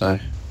elsewhere. So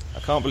I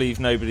can't believe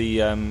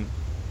nobody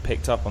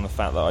picked up on the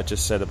fact that I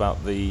just said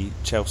about the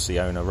Chelsea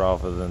owner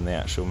rather than the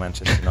actual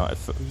Manchester United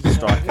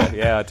striker.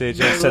 Yeah, I did.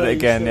 I said it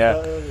again. Yeah,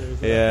 I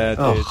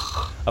did.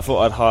 I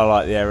thought I'd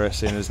highlight the error,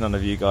 seeing as none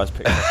of you guys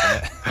picked up on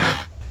it.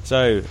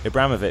 So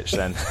Ibrahimovic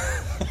then.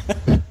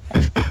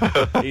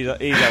 he's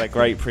had a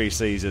great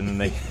pre-season,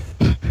 and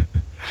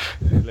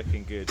he's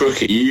looking good.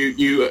 Brookie,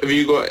 you have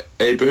you got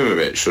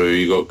Ibrahimovic or have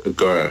you got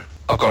Aguero?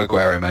 I've got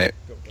Aguero, mate.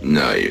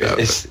 No, you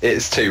haven't.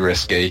 It's too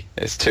risky.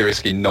 It's too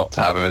risky not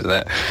to have him, isn't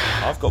it?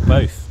 I've got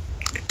both.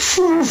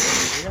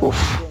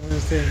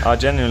 I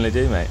genuinely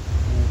do, mate.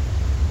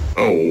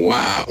 Oh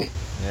wow.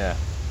 Yeah.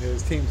 Yeah,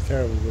 his team's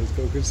terrible, but he's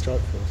got a good strike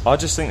force. I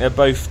just think they're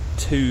both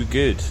too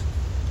good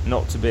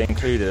not to be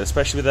included,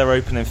 especially with their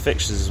opening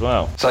fixtures as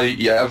well. So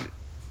yeah,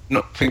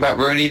 not think about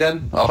Rooney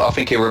then. I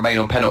think he'll remain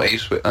on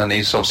penalties, and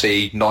he's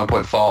obviously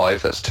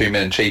 9.5. That's $2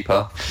 million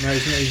cheaper. No,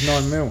 he's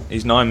 9 mil.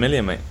 He's 9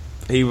 million, mate.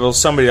 He was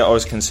somebody that I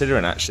was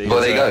considering actually. Well,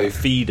 as there you a go.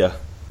 Feeder.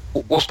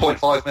 What's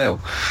 0.5 mil?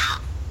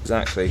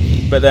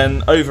 Exactly. But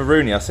then over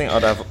Rooney, I think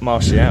I'd have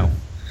Martial.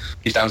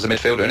 He's down as a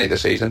midfielder, isn't he,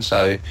 this season?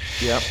 So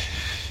Yeah.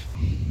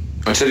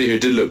 I tell you who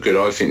did look good,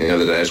 I think, the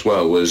other day as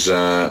well was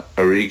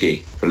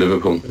Origi for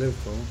Liverpool.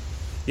 Liverpool.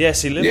 Yeah,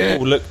 see,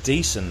 Liverpool look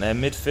decent. Their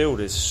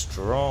midfield is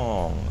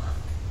strong.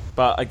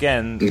 But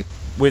again,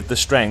 with the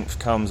strength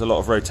comes a lot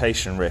of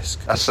rotation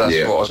risk. that's what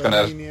I was going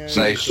Fabinho, to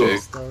say to you.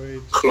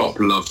 Sturridge. Klopp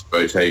loves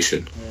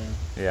rotation.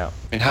 Yeah.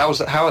 I mean, how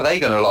are they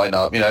going to line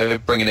up? You know,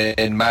 bringing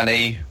in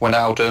Manny,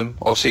 Wijnaldum,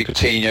 obviously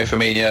Coutinho,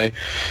 Firmino.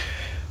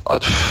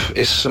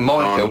 It's a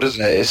minefield,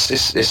 isn't it?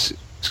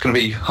 It's going to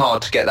be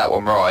hard to get that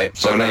one right.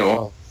 So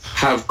now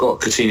I have got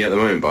Coutinho at the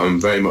moment, but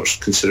I'm very much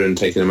considering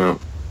taking him out.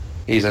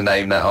 He's a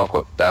name that I've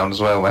got down as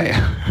well, mate.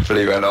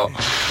 Believe it or not.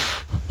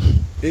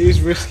 It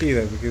is risky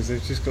though, because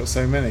they've just got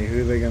so many.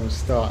 Who are they going to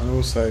start, and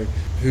also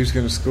who's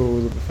going to score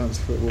the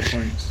fancy football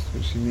points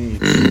which you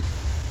need?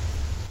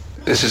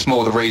 This is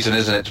more the reason,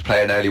 isn't it, to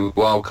play an early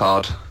wild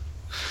card?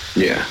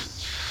 Yeah.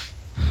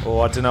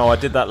 Or I don't know. I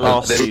did that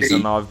last Well,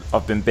 season.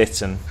 I've been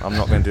bitten. I'm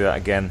not going to do that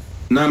again.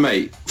 No,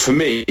 mate. For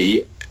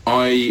me,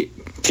 I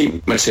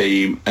keep my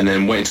team and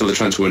then wait until the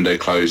transfer window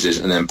closes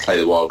and then play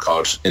the wild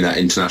card in that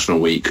international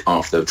week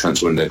after the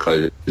transfer window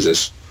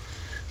closes.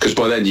 Because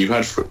by then you've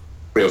had 3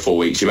 or 4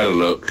 weeks, you've had a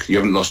look, you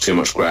haven't lost too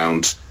much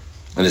ground,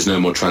 and there's no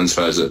more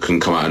transfers that can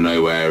come out of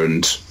nowhere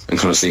and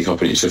kind of sneak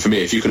up on you. So for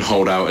me, if you can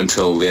hold out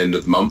until the end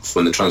of the month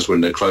when the transfer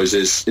window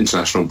closes,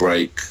 international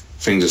break,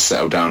 things have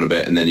settled down a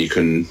bit, and then you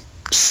can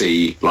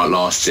see, like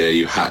last year,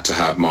 you had to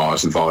have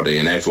Mars and Vardy,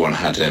 and everyone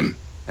had him.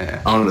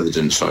 Yeah. I don't know, they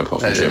didn't swipe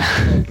off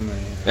him.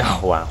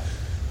 Oh wow,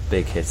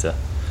 big hitter.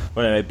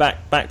 Well, anyway,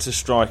 back to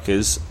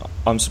strikers.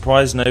 I'm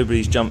surprised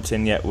nobody's jumped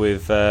in yet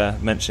with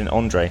mentioning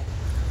Andre.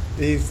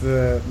 He's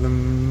the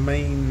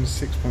main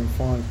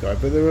 6.5 guy,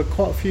 but there are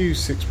quite a few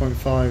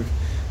 6.5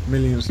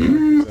 million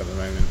strikers at the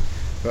moment.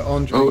 But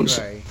Andre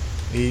Gray,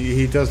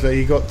 he does.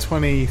 He got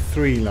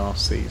 23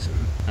 last season,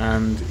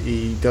 and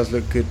he does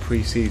look good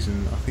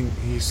pre-season. I think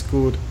he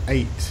scored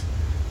 8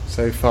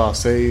 so far.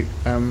 So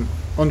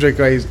Andre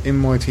Gray's in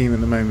my team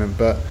at the moment,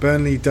 but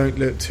Burnley don't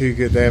look too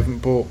good. They haven't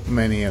bought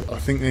many. I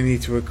think they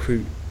need to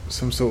recruit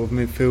some sort of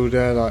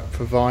midfielder, like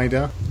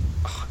provider.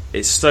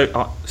 It's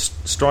so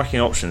striking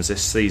options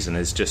this season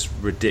is just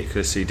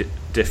ridiculously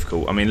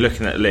difficult. I mean,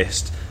 looking at the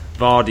list,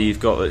 Vardy you've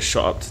got that's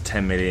shot up to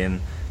 10 million,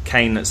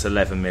 Kane that's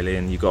 11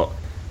 million, you've got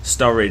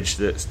Sturridge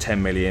that's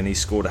 10 million. He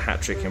scored a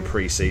hat-trick in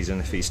pre-season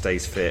if he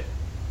stays fit.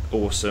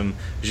 Awesome.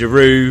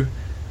 Giroud,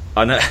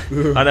 I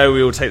know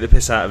we all take the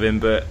piss out of him,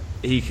 but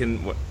he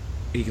can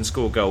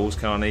score goals,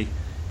 can't he?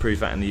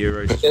 Prove that in the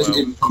Euros as He hasn't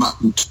well. even come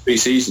up in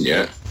pre-season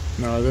yet.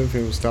 No, I don't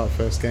think he'll start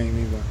first game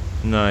either.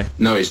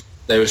 No.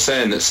 They were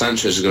saying that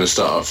Sanchez is going to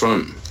start up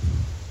front.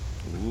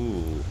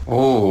 Ooh.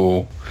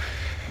 Oh,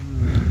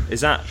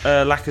 Is that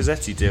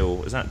Lacazette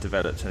deal? Is that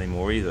developed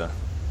anymore either?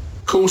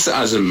 course it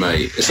hasn't,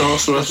 mate. It's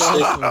Arsenal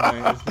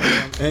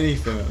FC.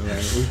 Anything at the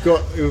moment. We've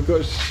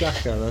got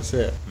Xhaka. That's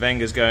it.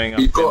 Wenger's going up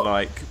You've to got-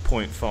 like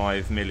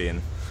 0.5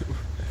 million.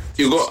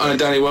 You've got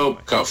Danny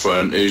Welbeck up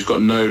front, who's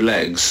got no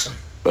legs.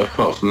 But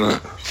apart from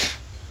that,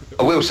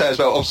 I will say as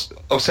well,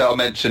 obviously I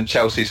mentioned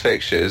Chelsea's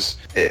fixtures.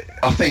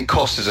 I think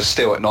Costas are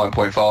still at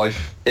 9.5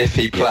 if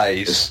he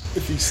plays.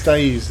 If he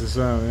stays as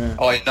well, yeah.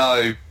 I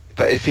know,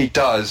 but if he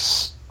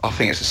does, I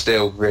think it's a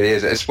steal, really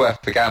is. It's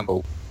worth the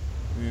gamble.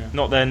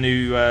 Not their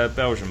new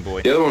Belgian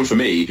boy. the other one for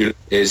me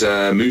is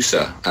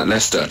Musa at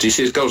Leicester. Do you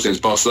see his goals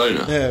against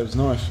Barcelona? Yeah, it was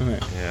nice,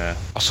 wasn't it? Yeah.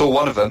 I saw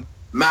one of them.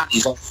 Man,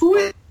 he's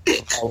quick.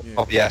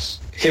 Oh, yes.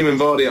 Him and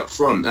Vardy up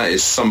front, that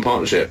is some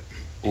partnership.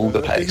 All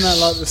the pace. Isn't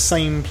that like the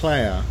same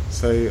player?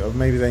 So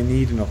maybe they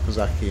need an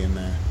Okazaki in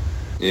there.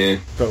 Yeah.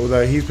 But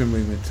although he's been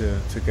rumoured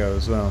to go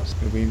as well, so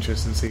it'll be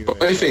interesting to see.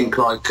 But I think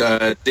like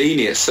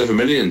Deeney at 7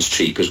 million's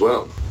cheap as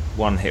well.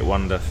 One hit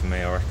wonder for me,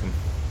 I reckon.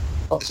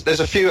 There's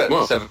a few at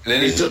Well, 7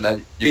 million, isn't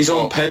there? He's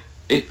on pen.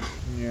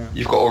 Yeah.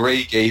 You've got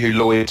Origi, who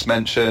Lloyd's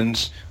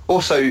mentioned.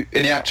 Also,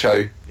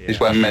 Iniacho is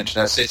worth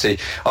mentioning at City.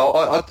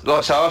 I'd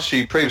like to ask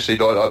you previously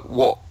like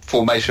what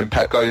formation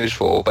Pep goes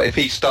for, but if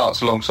he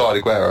starts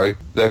alongside Aguero,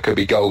 there could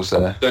be goals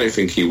there. I don't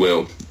think he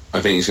will.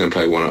 I think he's going to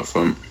play one up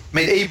front. I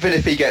mean, even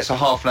if he gets a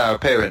half an hour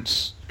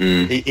appearance,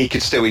 he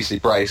could still easily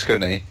brace,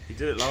 couldn't he? He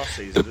did it last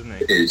season, didn't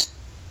he? It is.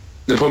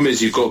 The problem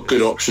is you've got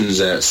good options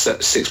there at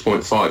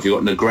 6.5.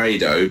 You've got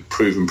Negredo,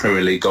 proven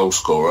Premier League goal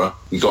scorer.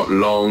 You've got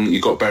Long,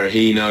 you've got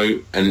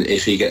Berahino, and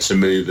if he gets a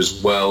move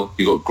as well.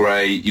 You've got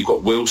Gray, you've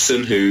got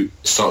Wilson, who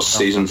starts the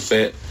season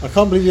fit. I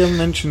can't believe you haven't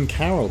mentioned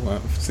Carroll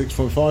at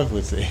 6.5,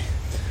 was he?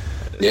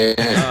 Yeah.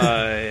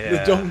 Yeah.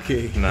 The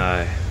donkey.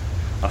 No.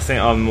 I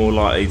think I'm more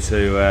likely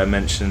to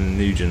mention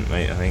Nugent,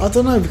 mate, I think. I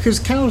don't know, because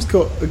Carroll's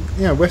got,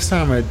 West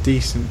Ham are a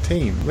decent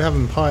team. We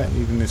haven't Payet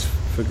even this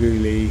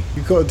Faguli.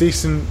 You've got a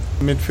decent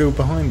midfield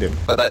behind him.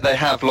 But they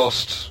have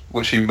lost,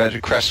 which you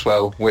mentioned,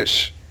 Cresswell,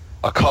 which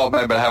I can't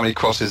remember how many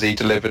crosses he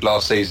delivered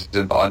last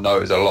season, but I know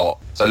it was a lot.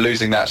 So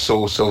losing that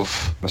source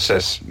of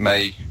assist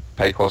may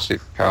pay costly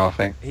for Carroll, I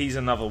think. He's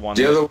another one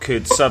The other- that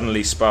could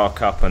suddenly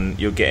spark up and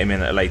you'll get him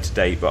in at a later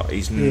date, but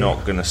he's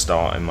not going to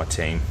start in my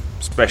team,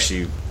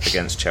 especially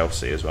against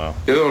Chelsea as well.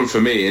 The other one for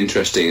me,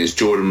 interesting, is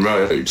Jordan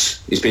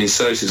Rhodes. He's been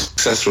so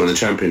successful in the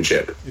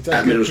Championship. He's At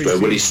had good Middlesbrough, will he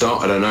pre-season.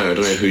 start? I don't know. I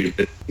don't know who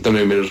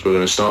Middlesbrough are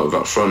going to start with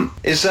up front.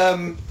 Is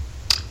I've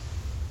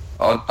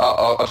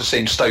just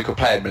seen Stoker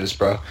play at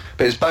Middlesbrough,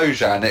 but is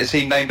Bojan, is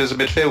he named as a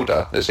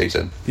midfielder this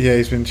season? Yeah,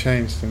 he's been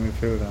changed to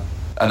midfielder.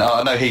 And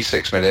I know he's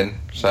 6 million,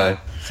 so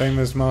Same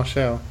as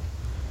Martial.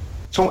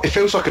 it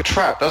feels like a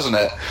trap, doesn't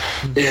it?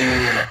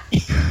 Yeah.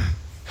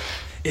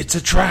 It's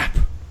a trap!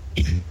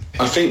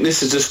 I think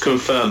this has just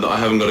confirmed that I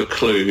haven't got a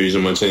clue who's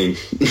on my team.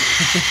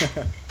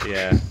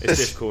 Yeah, it's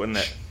difficult, isn't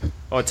it?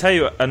 I'll tell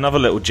you another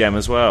little gem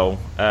as well,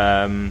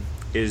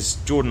 is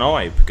Jordan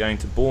Ibe going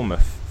to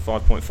Bournemouth,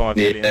 5.5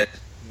 million. Yeah.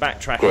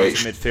 Backtracking Great.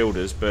 to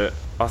midfielders, but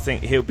I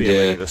think he'll be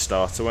a regular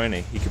starter, won't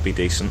he? He could be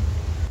decent.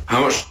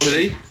 How much is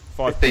he?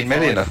 15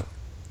 million.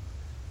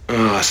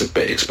 Oh, that's a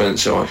bit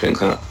expensive, I think,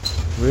 that.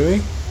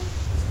 Really?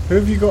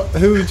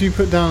 Who would you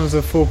put down as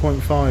a 4.5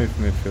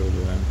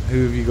 midfielder then?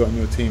 Who have you got in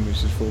your team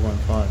which is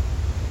 4.5?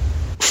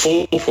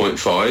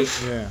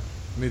 4.5? Yeah,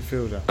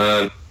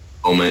 midfielder.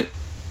 Oh, mate.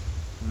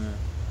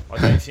 I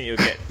don't think you'll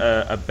get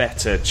a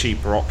better,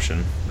 cheaper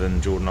option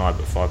than Jordan Ibe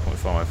at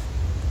 5.5.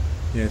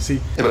 Yeah,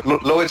 see, Yeah,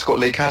 but Lloyd's got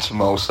Lee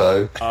Cattermole,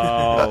 so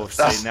Oh,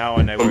 see, now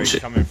I know where he's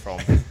coming from.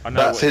 I know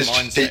that's what his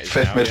mindset cheap is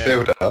fifth now,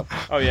 midfielder.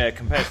 Yeah. Oh yeah,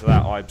 compared to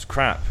that, Ibe's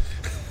crap.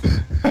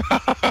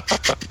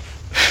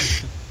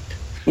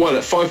 Well,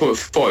 at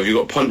 5.5, you've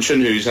got Punchin,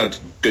 who's had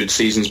good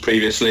seasons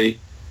previously.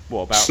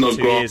 What, about 2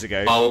 Snodgrass. years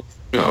ago? Oh,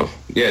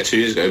 yeah, 2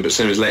 years ago, but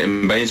same as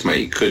Leighton Baines, mate,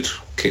 he could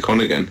kick on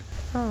again.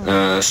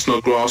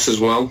 Snodgrass as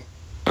well.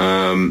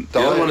 The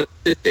other one at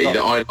City that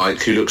I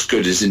like, who looks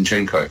good, is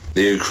Zinchenko,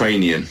 the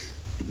Ukrainian.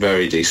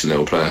 Very decent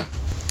little player.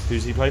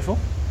 Who's he play for?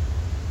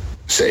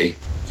 City.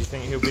 Do you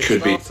think he'll be a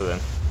Could be. starter then?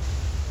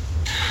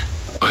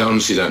 I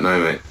honestly don't know,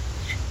 mate.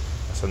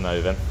 That's a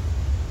no then.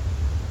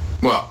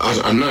 Well,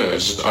 I know. I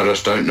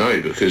just don't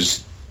know,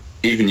 because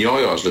even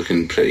Yaya's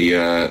looking pretty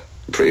on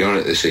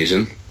it this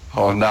season.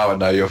 Oh, now I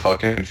know you're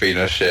fucking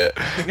feeling shit.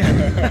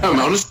 I'm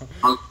honest.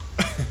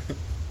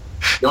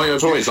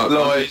 Yaya's always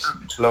like,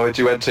 Lloyd,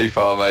 you went too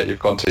far, mate. You've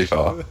gone too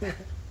far.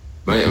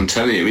 mate, I'm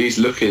telling you, he's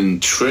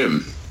looking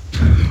trim.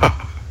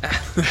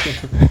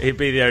 He'd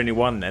be the only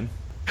one then.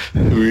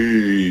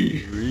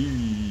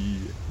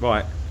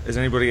 Right. Has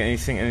anybody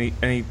got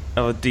any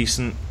other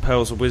decent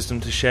pearls of wisdom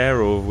to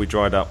share, or have we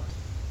dried up?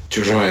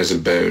 Dry as a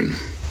bone.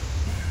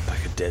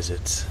 Like a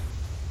desert.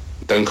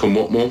 Duncan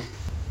Watmore.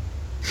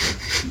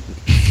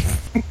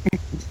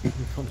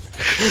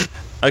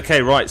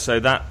 Okay, right, so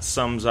that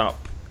sums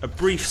up a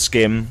brief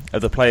skim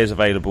of the players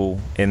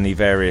available in the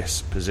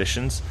various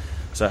positions.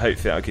 So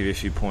hopefully that'll give you a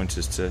few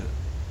pointers to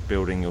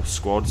building your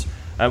squads.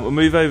 We'll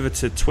move over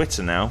to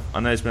Twitter now. I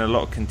know there's been a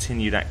lot of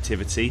continued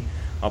activity.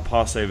 I'll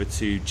pass over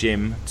to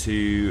Jim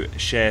to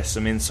share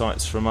some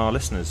insights from our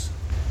listeners.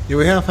 Yeah,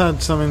 we have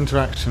had some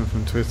interaction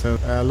from Twitter.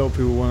 A lot of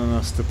people wanting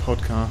us to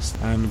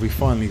podcast, and we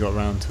finally got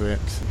round to it.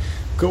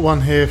 Got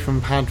one here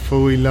from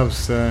Padful. He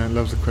loves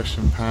a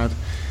question, Pad.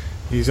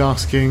 He's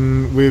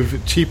asking,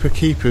 with cheaper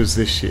keepers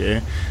this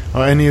year,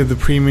 are any of the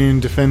premium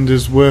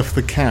defenders worth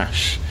the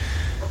cash?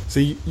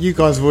 So you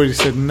guys have already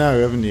said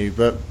no, haven't you?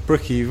 But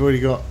Brookie, you've already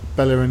got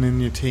Bellerin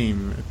in your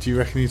team. Do you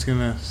reckon he's going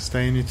to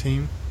stay in your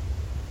team?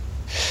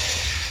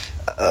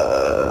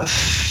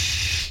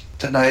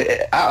 Don't know.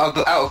 Out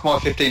of my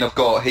 15 I've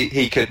got,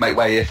 he could make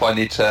way if I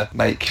need to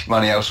make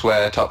money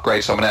elsewhere to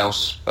upgrade someone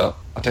else. But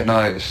I don't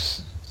know.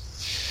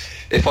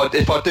 If I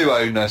do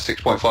own a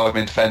 6.5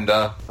 million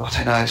defender, I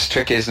don't know. It's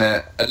tricky, isn't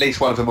it? At least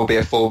one of them will be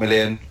a 4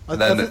 million, and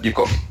then you've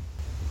got.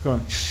 Go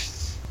on.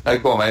 No,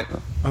 go on, mate.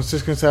 I was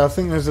just going to say, I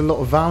think there's a lot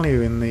of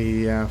value in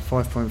the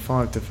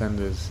 5.5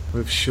 defenders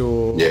with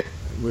Shaw,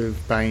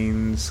 with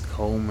Baines,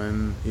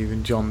 Coleman,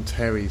 even John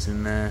Terry's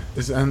in there,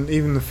 and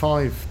even the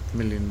 5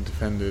 million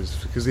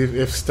defenders. Because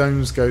if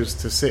Stones goes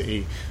to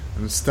City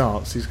and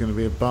starts, he's going to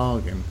be a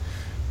bargain.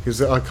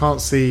 Because I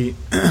can't see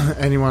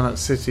anyone at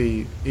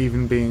City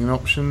even being an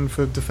option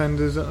for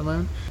defenders at the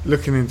moment.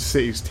 Looking into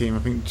City's team, I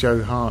think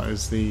Joe Hart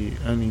is the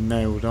only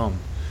nailed on.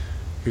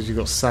 Because you've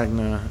got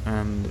Sagna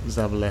and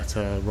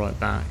Zabaleta right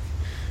back,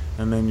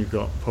 and then you've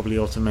got probably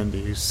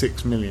Otamendi, who's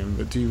 6 million.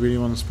 But do you really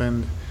want to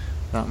spend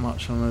that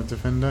much on a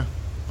defender?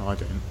 I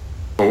don't.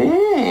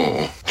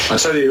 Oh, I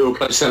tell you who'll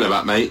play centre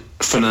back, mate.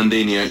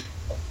 Fernandinho.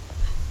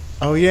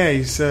 Oh yeah,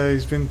 he's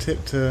been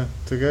tipped to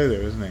go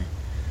there, isn't he?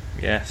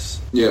 Yes.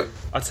 Yeah.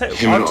 I tell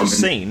you, I've just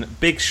seen,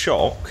 big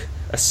shock,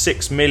 a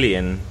 6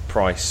 million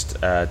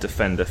priced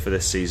defender for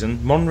this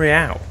season,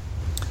 Monreal.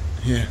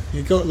 Yeah,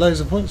 he got loads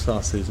of points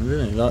last season,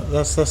 didn't he? Like,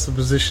 that's the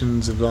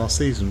positions of last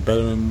season.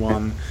 Bellerin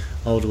 1,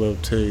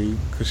 Alderweireld 2,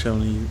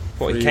 Koscielny 3.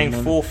 What, he came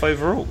 4th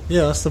overall?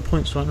 Yeah, that's the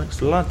points right next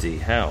to him. Bloody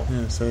hell.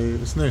 Yeah, so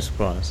it's no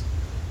surprise.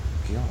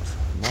 God,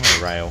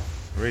 Monorail.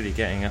 Really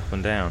getting up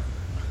and down.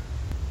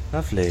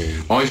 Lovely.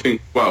 I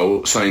think,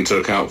 something to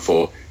look out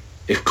for.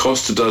 If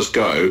Costa does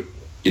go,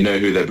 you know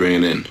who they're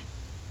bringing in.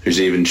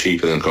 Who's even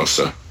cheaper than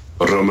Costa.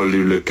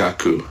 Romelu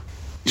Lukaku.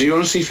 Do you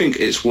honestly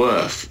think it's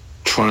worth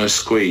trying to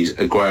squeeze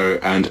Aguero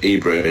and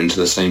Ibra into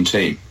the same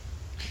team?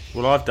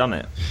 Well, I've done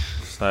it,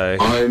 so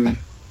I'm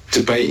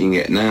debating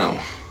it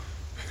now.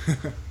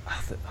 I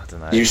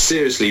don't know. You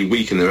seriously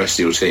weaken the rest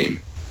of your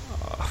team?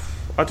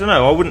 I don't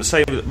know. I wouldn't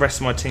say the rest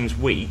of my team's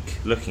weak,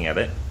 looking at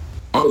it.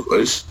 I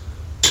would.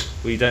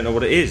 Well, you don't know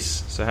what it is,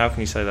 so how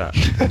can you say that?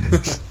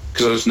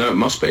 Because I just know it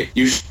must be.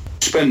 You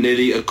spend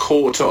nearly a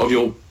quarter of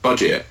your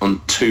budget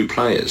on 2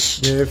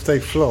 players. Yeah, if they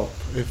flop.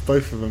 If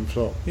both of them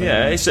flop.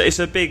 Yeah, it is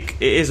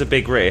a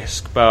big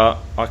risk, but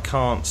I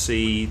can't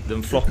see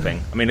them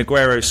flopping. I mean,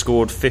 Aguero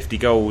scored 50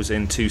 goals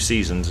in 2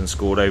 seasons and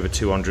scored over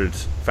 200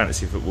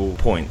 fantasy football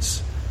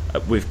points.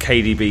 With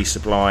KDB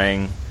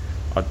supplying,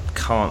 I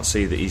can't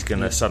see that he's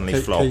going to suddenly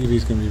flop.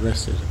 KDB's going to be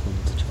rested,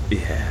 according to John.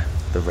 Yeah,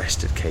 the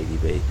rested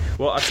KDB.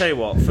 Well, I'll tell you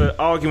what, for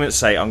argument's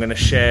sake, I'm going to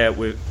share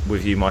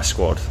with you my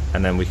squad,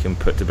 and then we can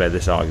put to bed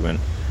this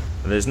argument.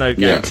 There's no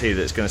guarantee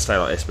that it's going to stay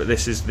like this, but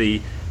this is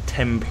the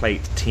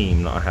template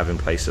team that I have in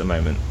place at the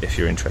moment, if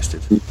you're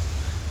interested.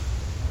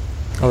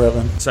 Alright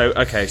then. So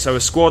a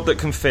squad that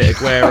can fit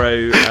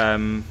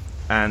Aguero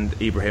and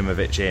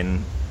Ibrahimovic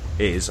in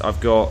is,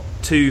 I've got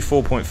 2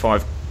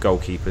 4.5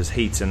 goalkeepers,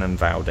 Heaton and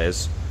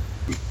Valdez.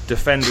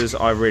 Defenders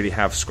I really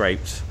have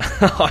scraped.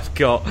 I've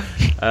got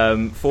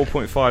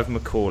 4.5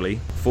 Macaulay,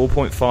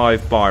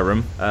 4.5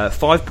 Byram,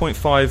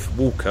 5.5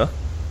 Walker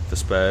for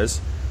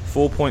Spurs,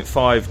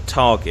 4.5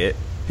 Target,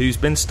 who's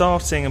been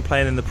starting and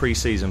playing in the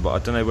pre-season, but I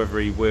don't know whether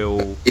he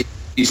will.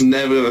 He's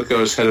never going to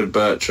go as head of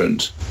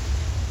Bertrand.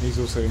 He's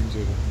also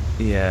injured.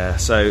 Yeah,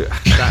 so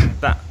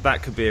that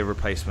could be a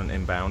replacement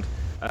inbound.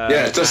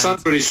 Yeah, it does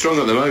sound pretty strong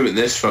at the moment,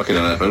 this fucking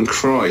 11.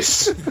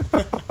 Christ.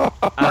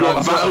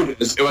 Like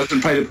Valdez, who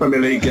hasn't played a Premier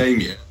League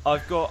game yet.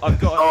 I've got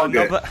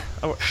another...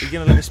 Oh, are you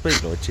going to let me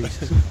speak, Lloyd?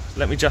 Jesus.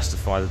 Let me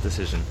justify the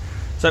decision.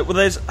 So, well,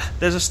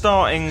 there's a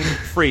starting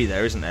 3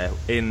 there, isn't there?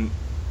 In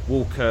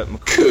Walker,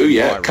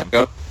 McCoy,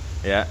 Byram.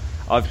 Yeah.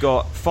 I've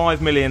got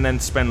 5 million then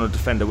to spend on a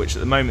defender, which at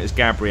the moment is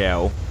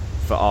Gabriel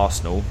for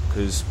Arsenal,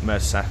 because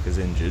Mertesacker is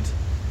injured.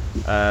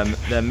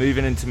 They're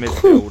moving into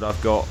midfield.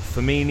 I've got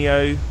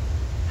Firmino,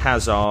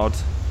 Hazard,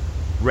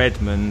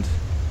 Redmond,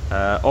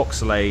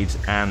 Oxlade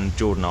and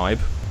Jordan Ibe.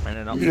 And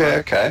then up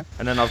front,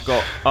 and then I've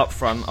got up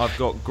front, I've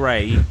got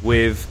Gray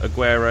with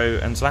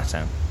Aguero and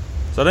Zlatan.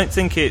 So I don't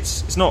think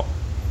it's not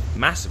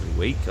massively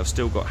weak. I've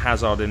still got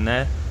Hazard in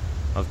there.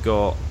 I've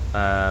got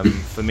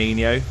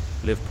Firmino.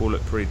 Liverpool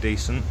look pretty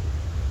decent,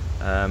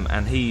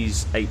 and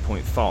he's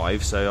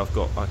 8.5. So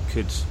I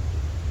could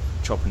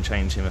chop and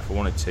change him if I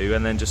wanted to,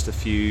 and then just a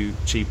few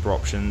cheaper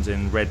options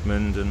in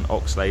Redmond and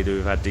Oxlade, who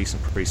have had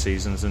decent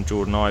pre-seasons, and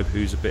Jordan Ibe,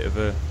 who's a bit of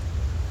a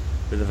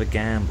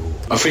gamble.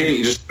 I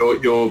think just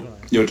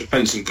your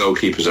defence and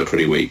goalkeepers are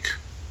pretty weak,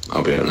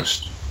 I'll be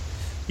honest.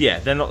 Yeah,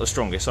 they're not the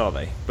strongest, are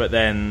they? But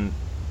then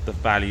the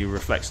value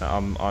reflects that.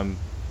 I'm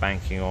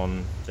banking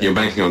on... You're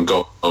banking on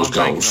goals.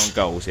 Banking on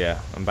goals, yeah.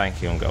 I'm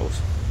banking on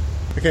goals.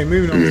 Okay,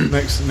 moving on to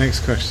the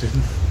next question.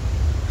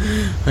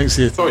 Thanks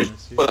for your Sorry, time.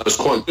 well, that was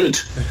quite good.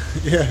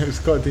 Yeah, it was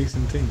quite a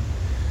decent team.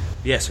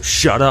 Yes,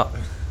 shut up,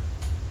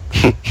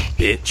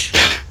 bitch.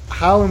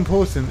 How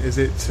important is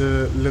it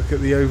to look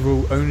at the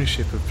overall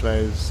ownership of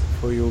players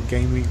for your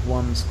Game Week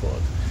 1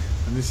 squad?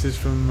 And this is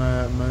from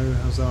Mo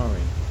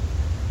Hazari.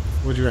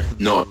 What do you reckon?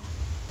 Not.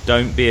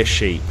 Don't be a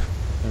sheep.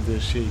 Don't be a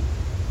sheep.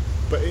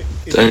 But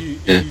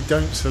if you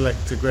don't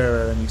select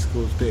Aguero and he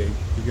scores big,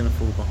 you're going to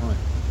fall behind.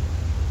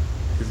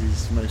 Because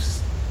he's the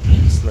most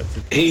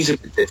selected. He's a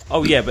bit different.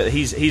 Oh yeah, but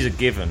he's a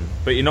given.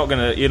 But you're not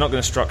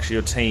gonna structure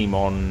your team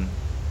on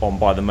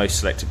by the most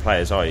selected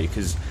players, are you?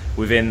 Because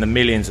within the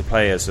millions of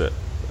players that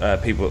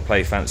people that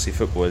play fantasy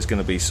football, there's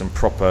going to be some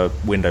proper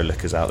window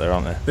lickers out there,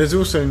 aren't there? There's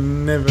also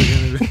never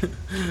going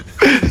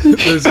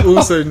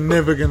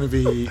to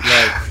be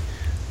like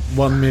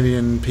 1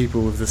 million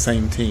people with the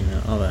same team,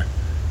 are there?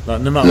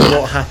 Like, no matter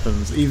what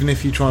happens, even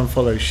if you try and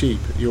follow sheep,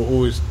 you'll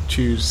always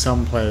choose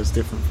some players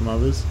different from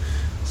others.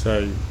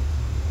 So,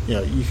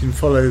 you can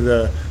follow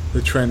the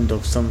trend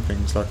of some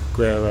things, like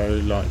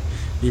Aguero, like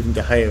even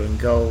De Gea in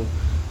goal.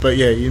 But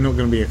yeah, you're not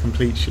going to be a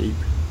complete sheep.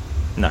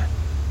 No.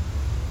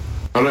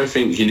 I don't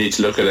think you need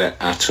to look at it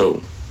at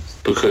all,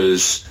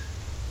 because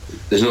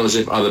it's not as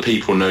if other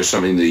people know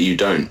something that you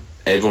don't.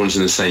 Everyone's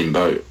in the same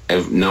boat.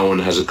 No one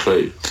has a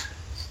clue.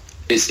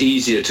 It's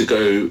easier to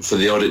go for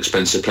the odd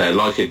expensive player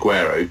like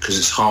Aguero, because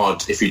it's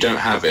hard, if you don't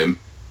have him,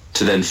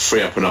 to then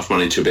free up enough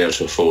money to be able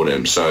to afford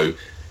him. So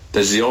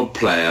there's the odd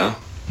player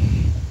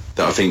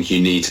that I think you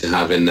need to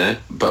have in there.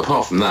 But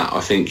apart from that, I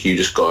think you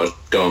just got to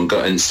go on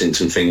gut instincts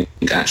and think,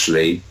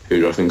 actually,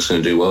 who do I think is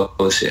going to do well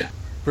this year?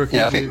 Brookie,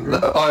 Yeah, I think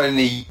I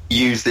only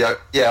use the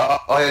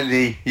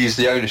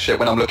ownership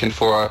when I'm looking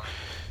for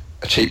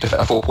a cheap a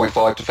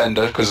 4.5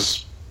 defender,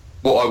 because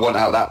what I want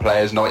out of that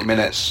player is 90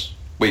 minutes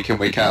week in,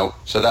 week out.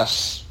 So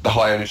that's the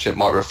high ownership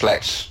might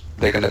reflect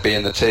they're going to be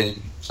in the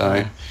team. So,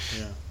 yeah.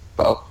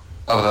 But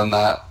other than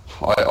that,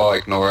 I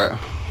ignore it.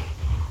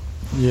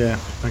 Yeah.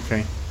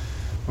 Okay.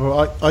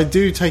 Well, I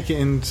do take it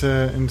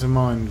into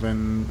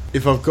mind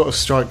if I've got a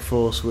strike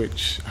force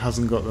which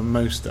hasn't got the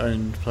most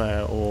owned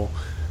player, or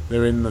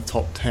they're in the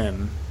top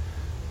 10,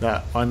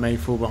 that I may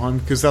fall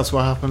behind, because that's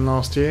what happened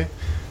last year,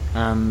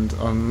 and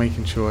I'm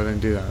making sure I don't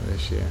do that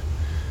this year.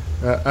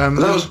 But that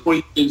was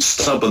more being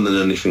stubborn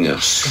than anything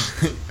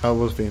else. I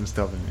was being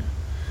stubborn,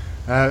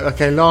 yeah.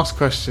 Okay, last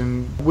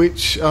question.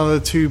 Which are the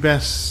two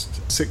best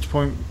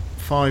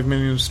 6.5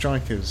 million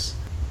strikers?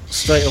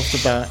 Straight off the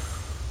bat,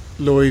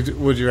 Lloyd,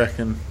 what do you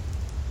reckon?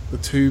 The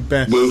two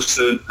best...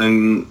 Wilson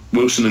and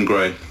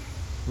Gray.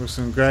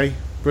 Wilson and Gray.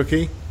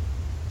 Brookie?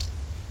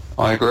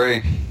 I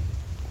agree.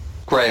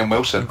 Gray and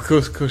Wilson. Of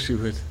course you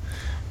would.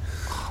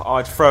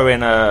 I'd throw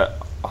in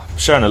I'm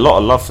showing a lot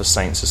of love for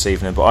Saints this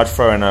evening, but I'd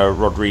throw in a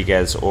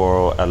Rodriguez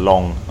or a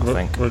Long, I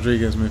think.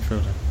 Rodriguez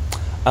midfielder.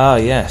 Ah,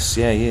 yes.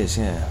 Yeah, he is,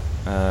 yeah.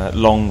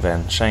 Long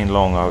then. Shane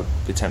Long, I would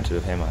be tempted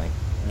with him, I think.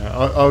 Yeah,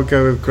 I'll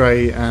go with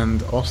Gray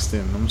and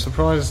Austin. I'm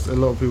surprised a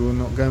lot of people are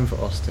not going for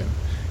Austin,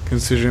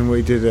 considering what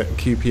he did at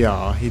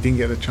QPR. He didn't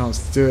get the chance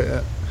to do it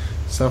at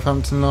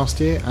Southampton last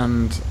year,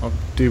 and I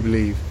do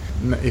believe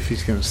if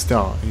he's going to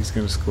start, he's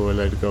going to score a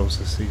load of goals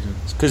this season.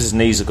 It's because his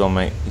knees are gone,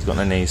 mate. He's got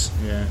no knees.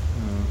 Yeah,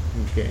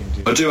 he'll get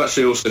injured. I do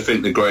actually also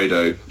think the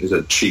Grado is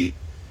a cheeky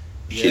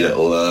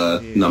little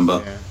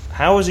number. Yeah.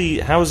 How has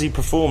he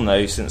performed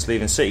though since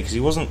leaving City? Because he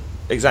wasn't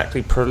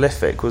exactly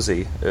prolific, was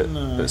he,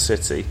 at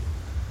City?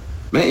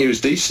 Mate, he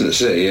was decent at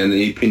City, and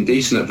he'd been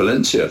decent at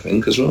Valencia, I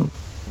think, as well.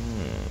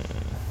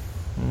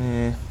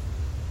 Meh.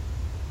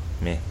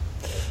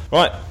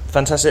 Right,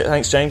 fantastic.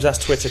 Thanks, James. That's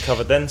Twitter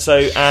covered then.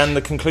 So, and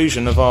the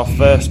conclusion of our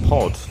first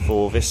pod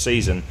for this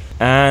season.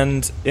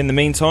 And in the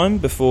meantime,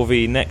 before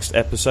the next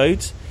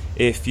episode,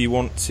 if you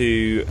want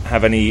to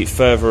have any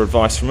further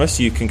advice from us,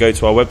 you can go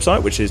to our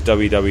website, which is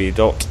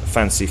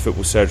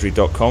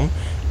www.fantasyfootballsurgery.com.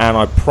 And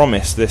I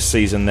promise this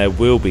season there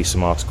will be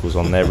some articles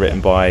on there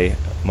written by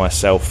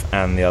myself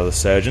and the other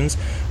surgeons.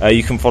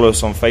 You can follow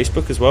us on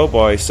Facebook as well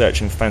by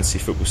searching Fantasy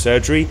Football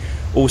Surgery.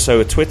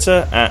 Also a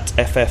Twitter at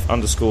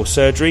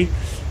 @FF_surgery.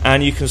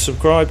 And you can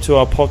subscribe to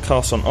our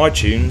podcast on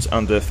iTunes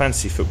under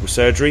Fantasy Football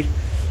Surgery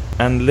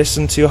and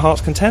listen to your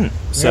heart's content.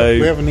 So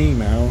we have an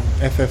email,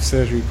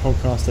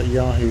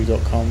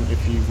 ffsurgerypodcast@yahoo.com,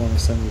 if you want to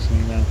send us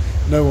an email.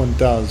 No one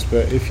does,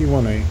 but if you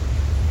want to,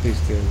 please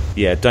do.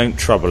 Yeah, don't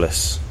trouble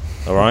us,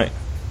 alright?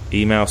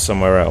 Email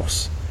somewhere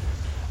else.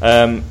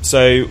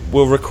 So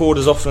we'll record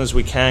as often as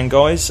we can,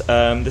 guys.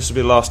 This will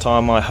be the last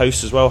time I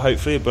host as well,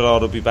 hopefully.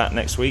 Ballard will be back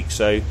next week,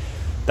 so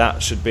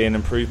that should be an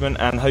improvement.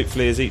 And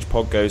hopefully as each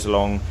pod goes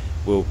along,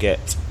 we'll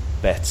get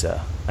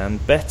better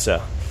and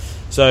better.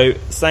 So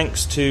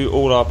thanks to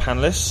all our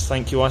panellists.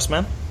 Thank you,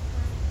 Iceman.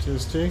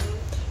 Cheers, Stu.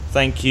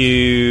 Thank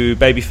you,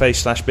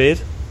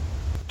 Babyface/Beard.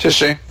 Cheers,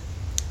 Stu.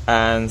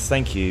 And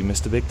thank you,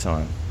 Mr. Big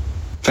Time.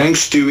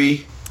 Thanks,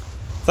 Stewie.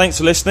 Thanks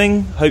for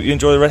listening. Hope you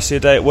enjoy the rest of your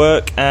day at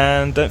work,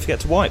 and don't forget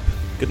to wipe.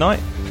 Good night.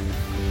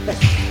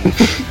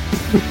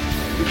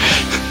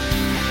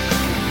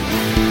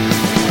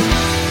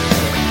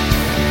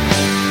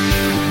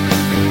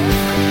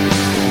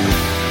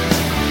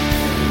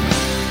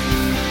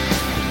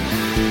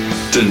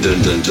 Dun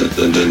dun dun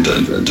dun dun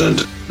dun dun dun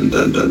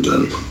dun dun dun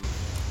dun.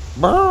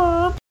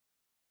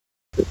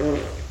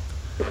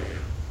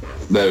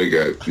 There we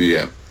go.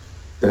 Yeah,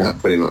 that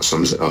pretty much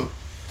sums it up.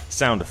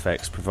 Sound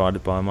effects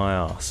provided by my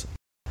arse.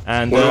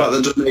 And what about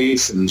the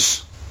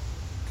donations?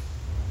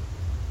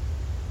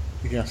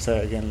 You're going to have to say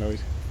it again,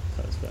 Lloyd.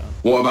 That's better.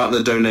 What about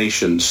the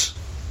donations?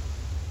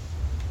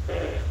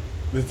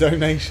 The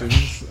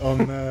donations on...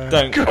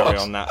 Don't carry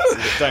on that.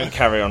 Don't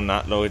carry on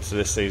that, Lloyd, to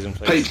this season,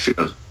 please.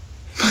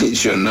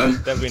 Patreon, no?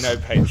 There'll be no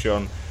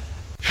Patreon.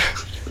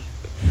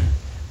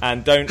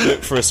 And don't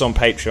look for us on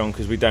Patreon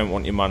because we don't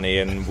want your money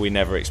and we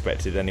never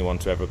expected anyone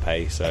to ever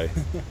pay, so...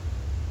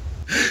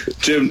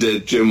 Jim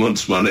did. Jim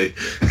wants money.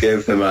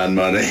 Give the man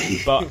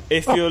money. But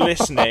if you're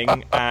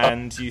listening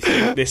and you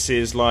think this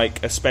is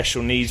like a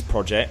special needs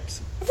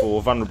project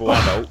for vulnerable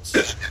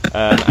adults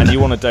and you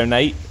want to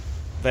donate,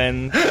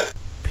 then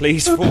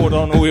please forward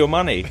on all your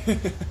money.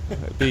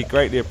 It'd be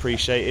greatly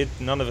appreciated.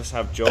 None of us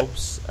have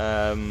jobs.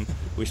 I've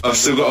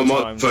still got a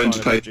microphone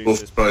to pay for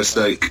Christ's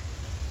sake.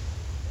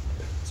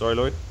 Sorry,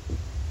 Lloyd?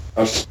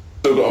 I've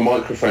still got a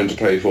microphone to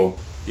pay for.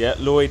 Yeah,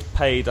 Lloyd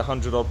paid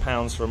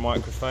 £100 for a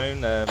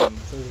microphone,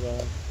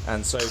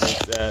 and so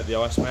did the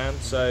Iceman.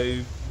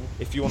 So,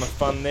 if you want to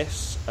fund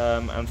this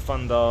and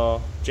fund our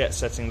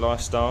jet-setting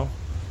lifestyle,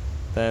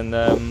 then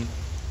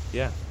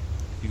yeah,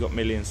 if you've got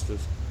millions to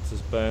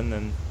burn,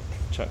 then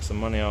chuck some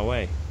money our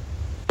way.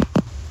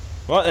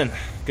 Right then,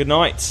 good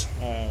night.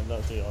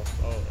 That'll do.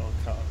 I'll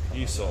cut.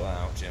 You sort that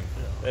out, Jim.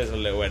 Yeah. There's a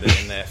little edit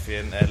in there for you,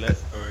 isn't there?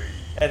 Let's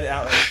edit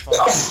out those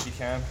farts if you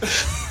can.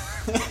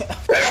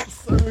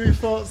 So many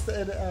farts to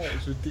edit out,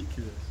 it's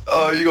ridiculous.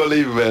 Oh, you got to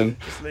leave him in.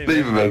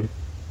 Leave him in.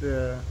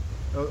 Yeah.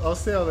 I'll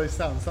see how they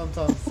sound.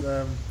 Sometimes...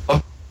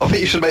 I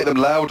think you should make them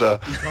louder.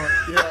 You can't,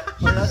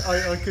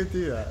 yeah, I could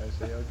do that,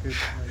 actually. I could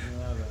make them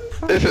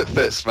louder. If it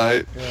fits,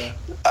 mate. Yeah.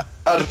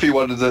 Add a few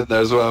ones in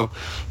there as well.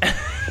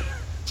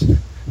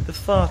 The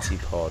farty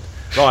pod.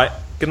 Right,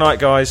 good night,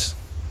 guys.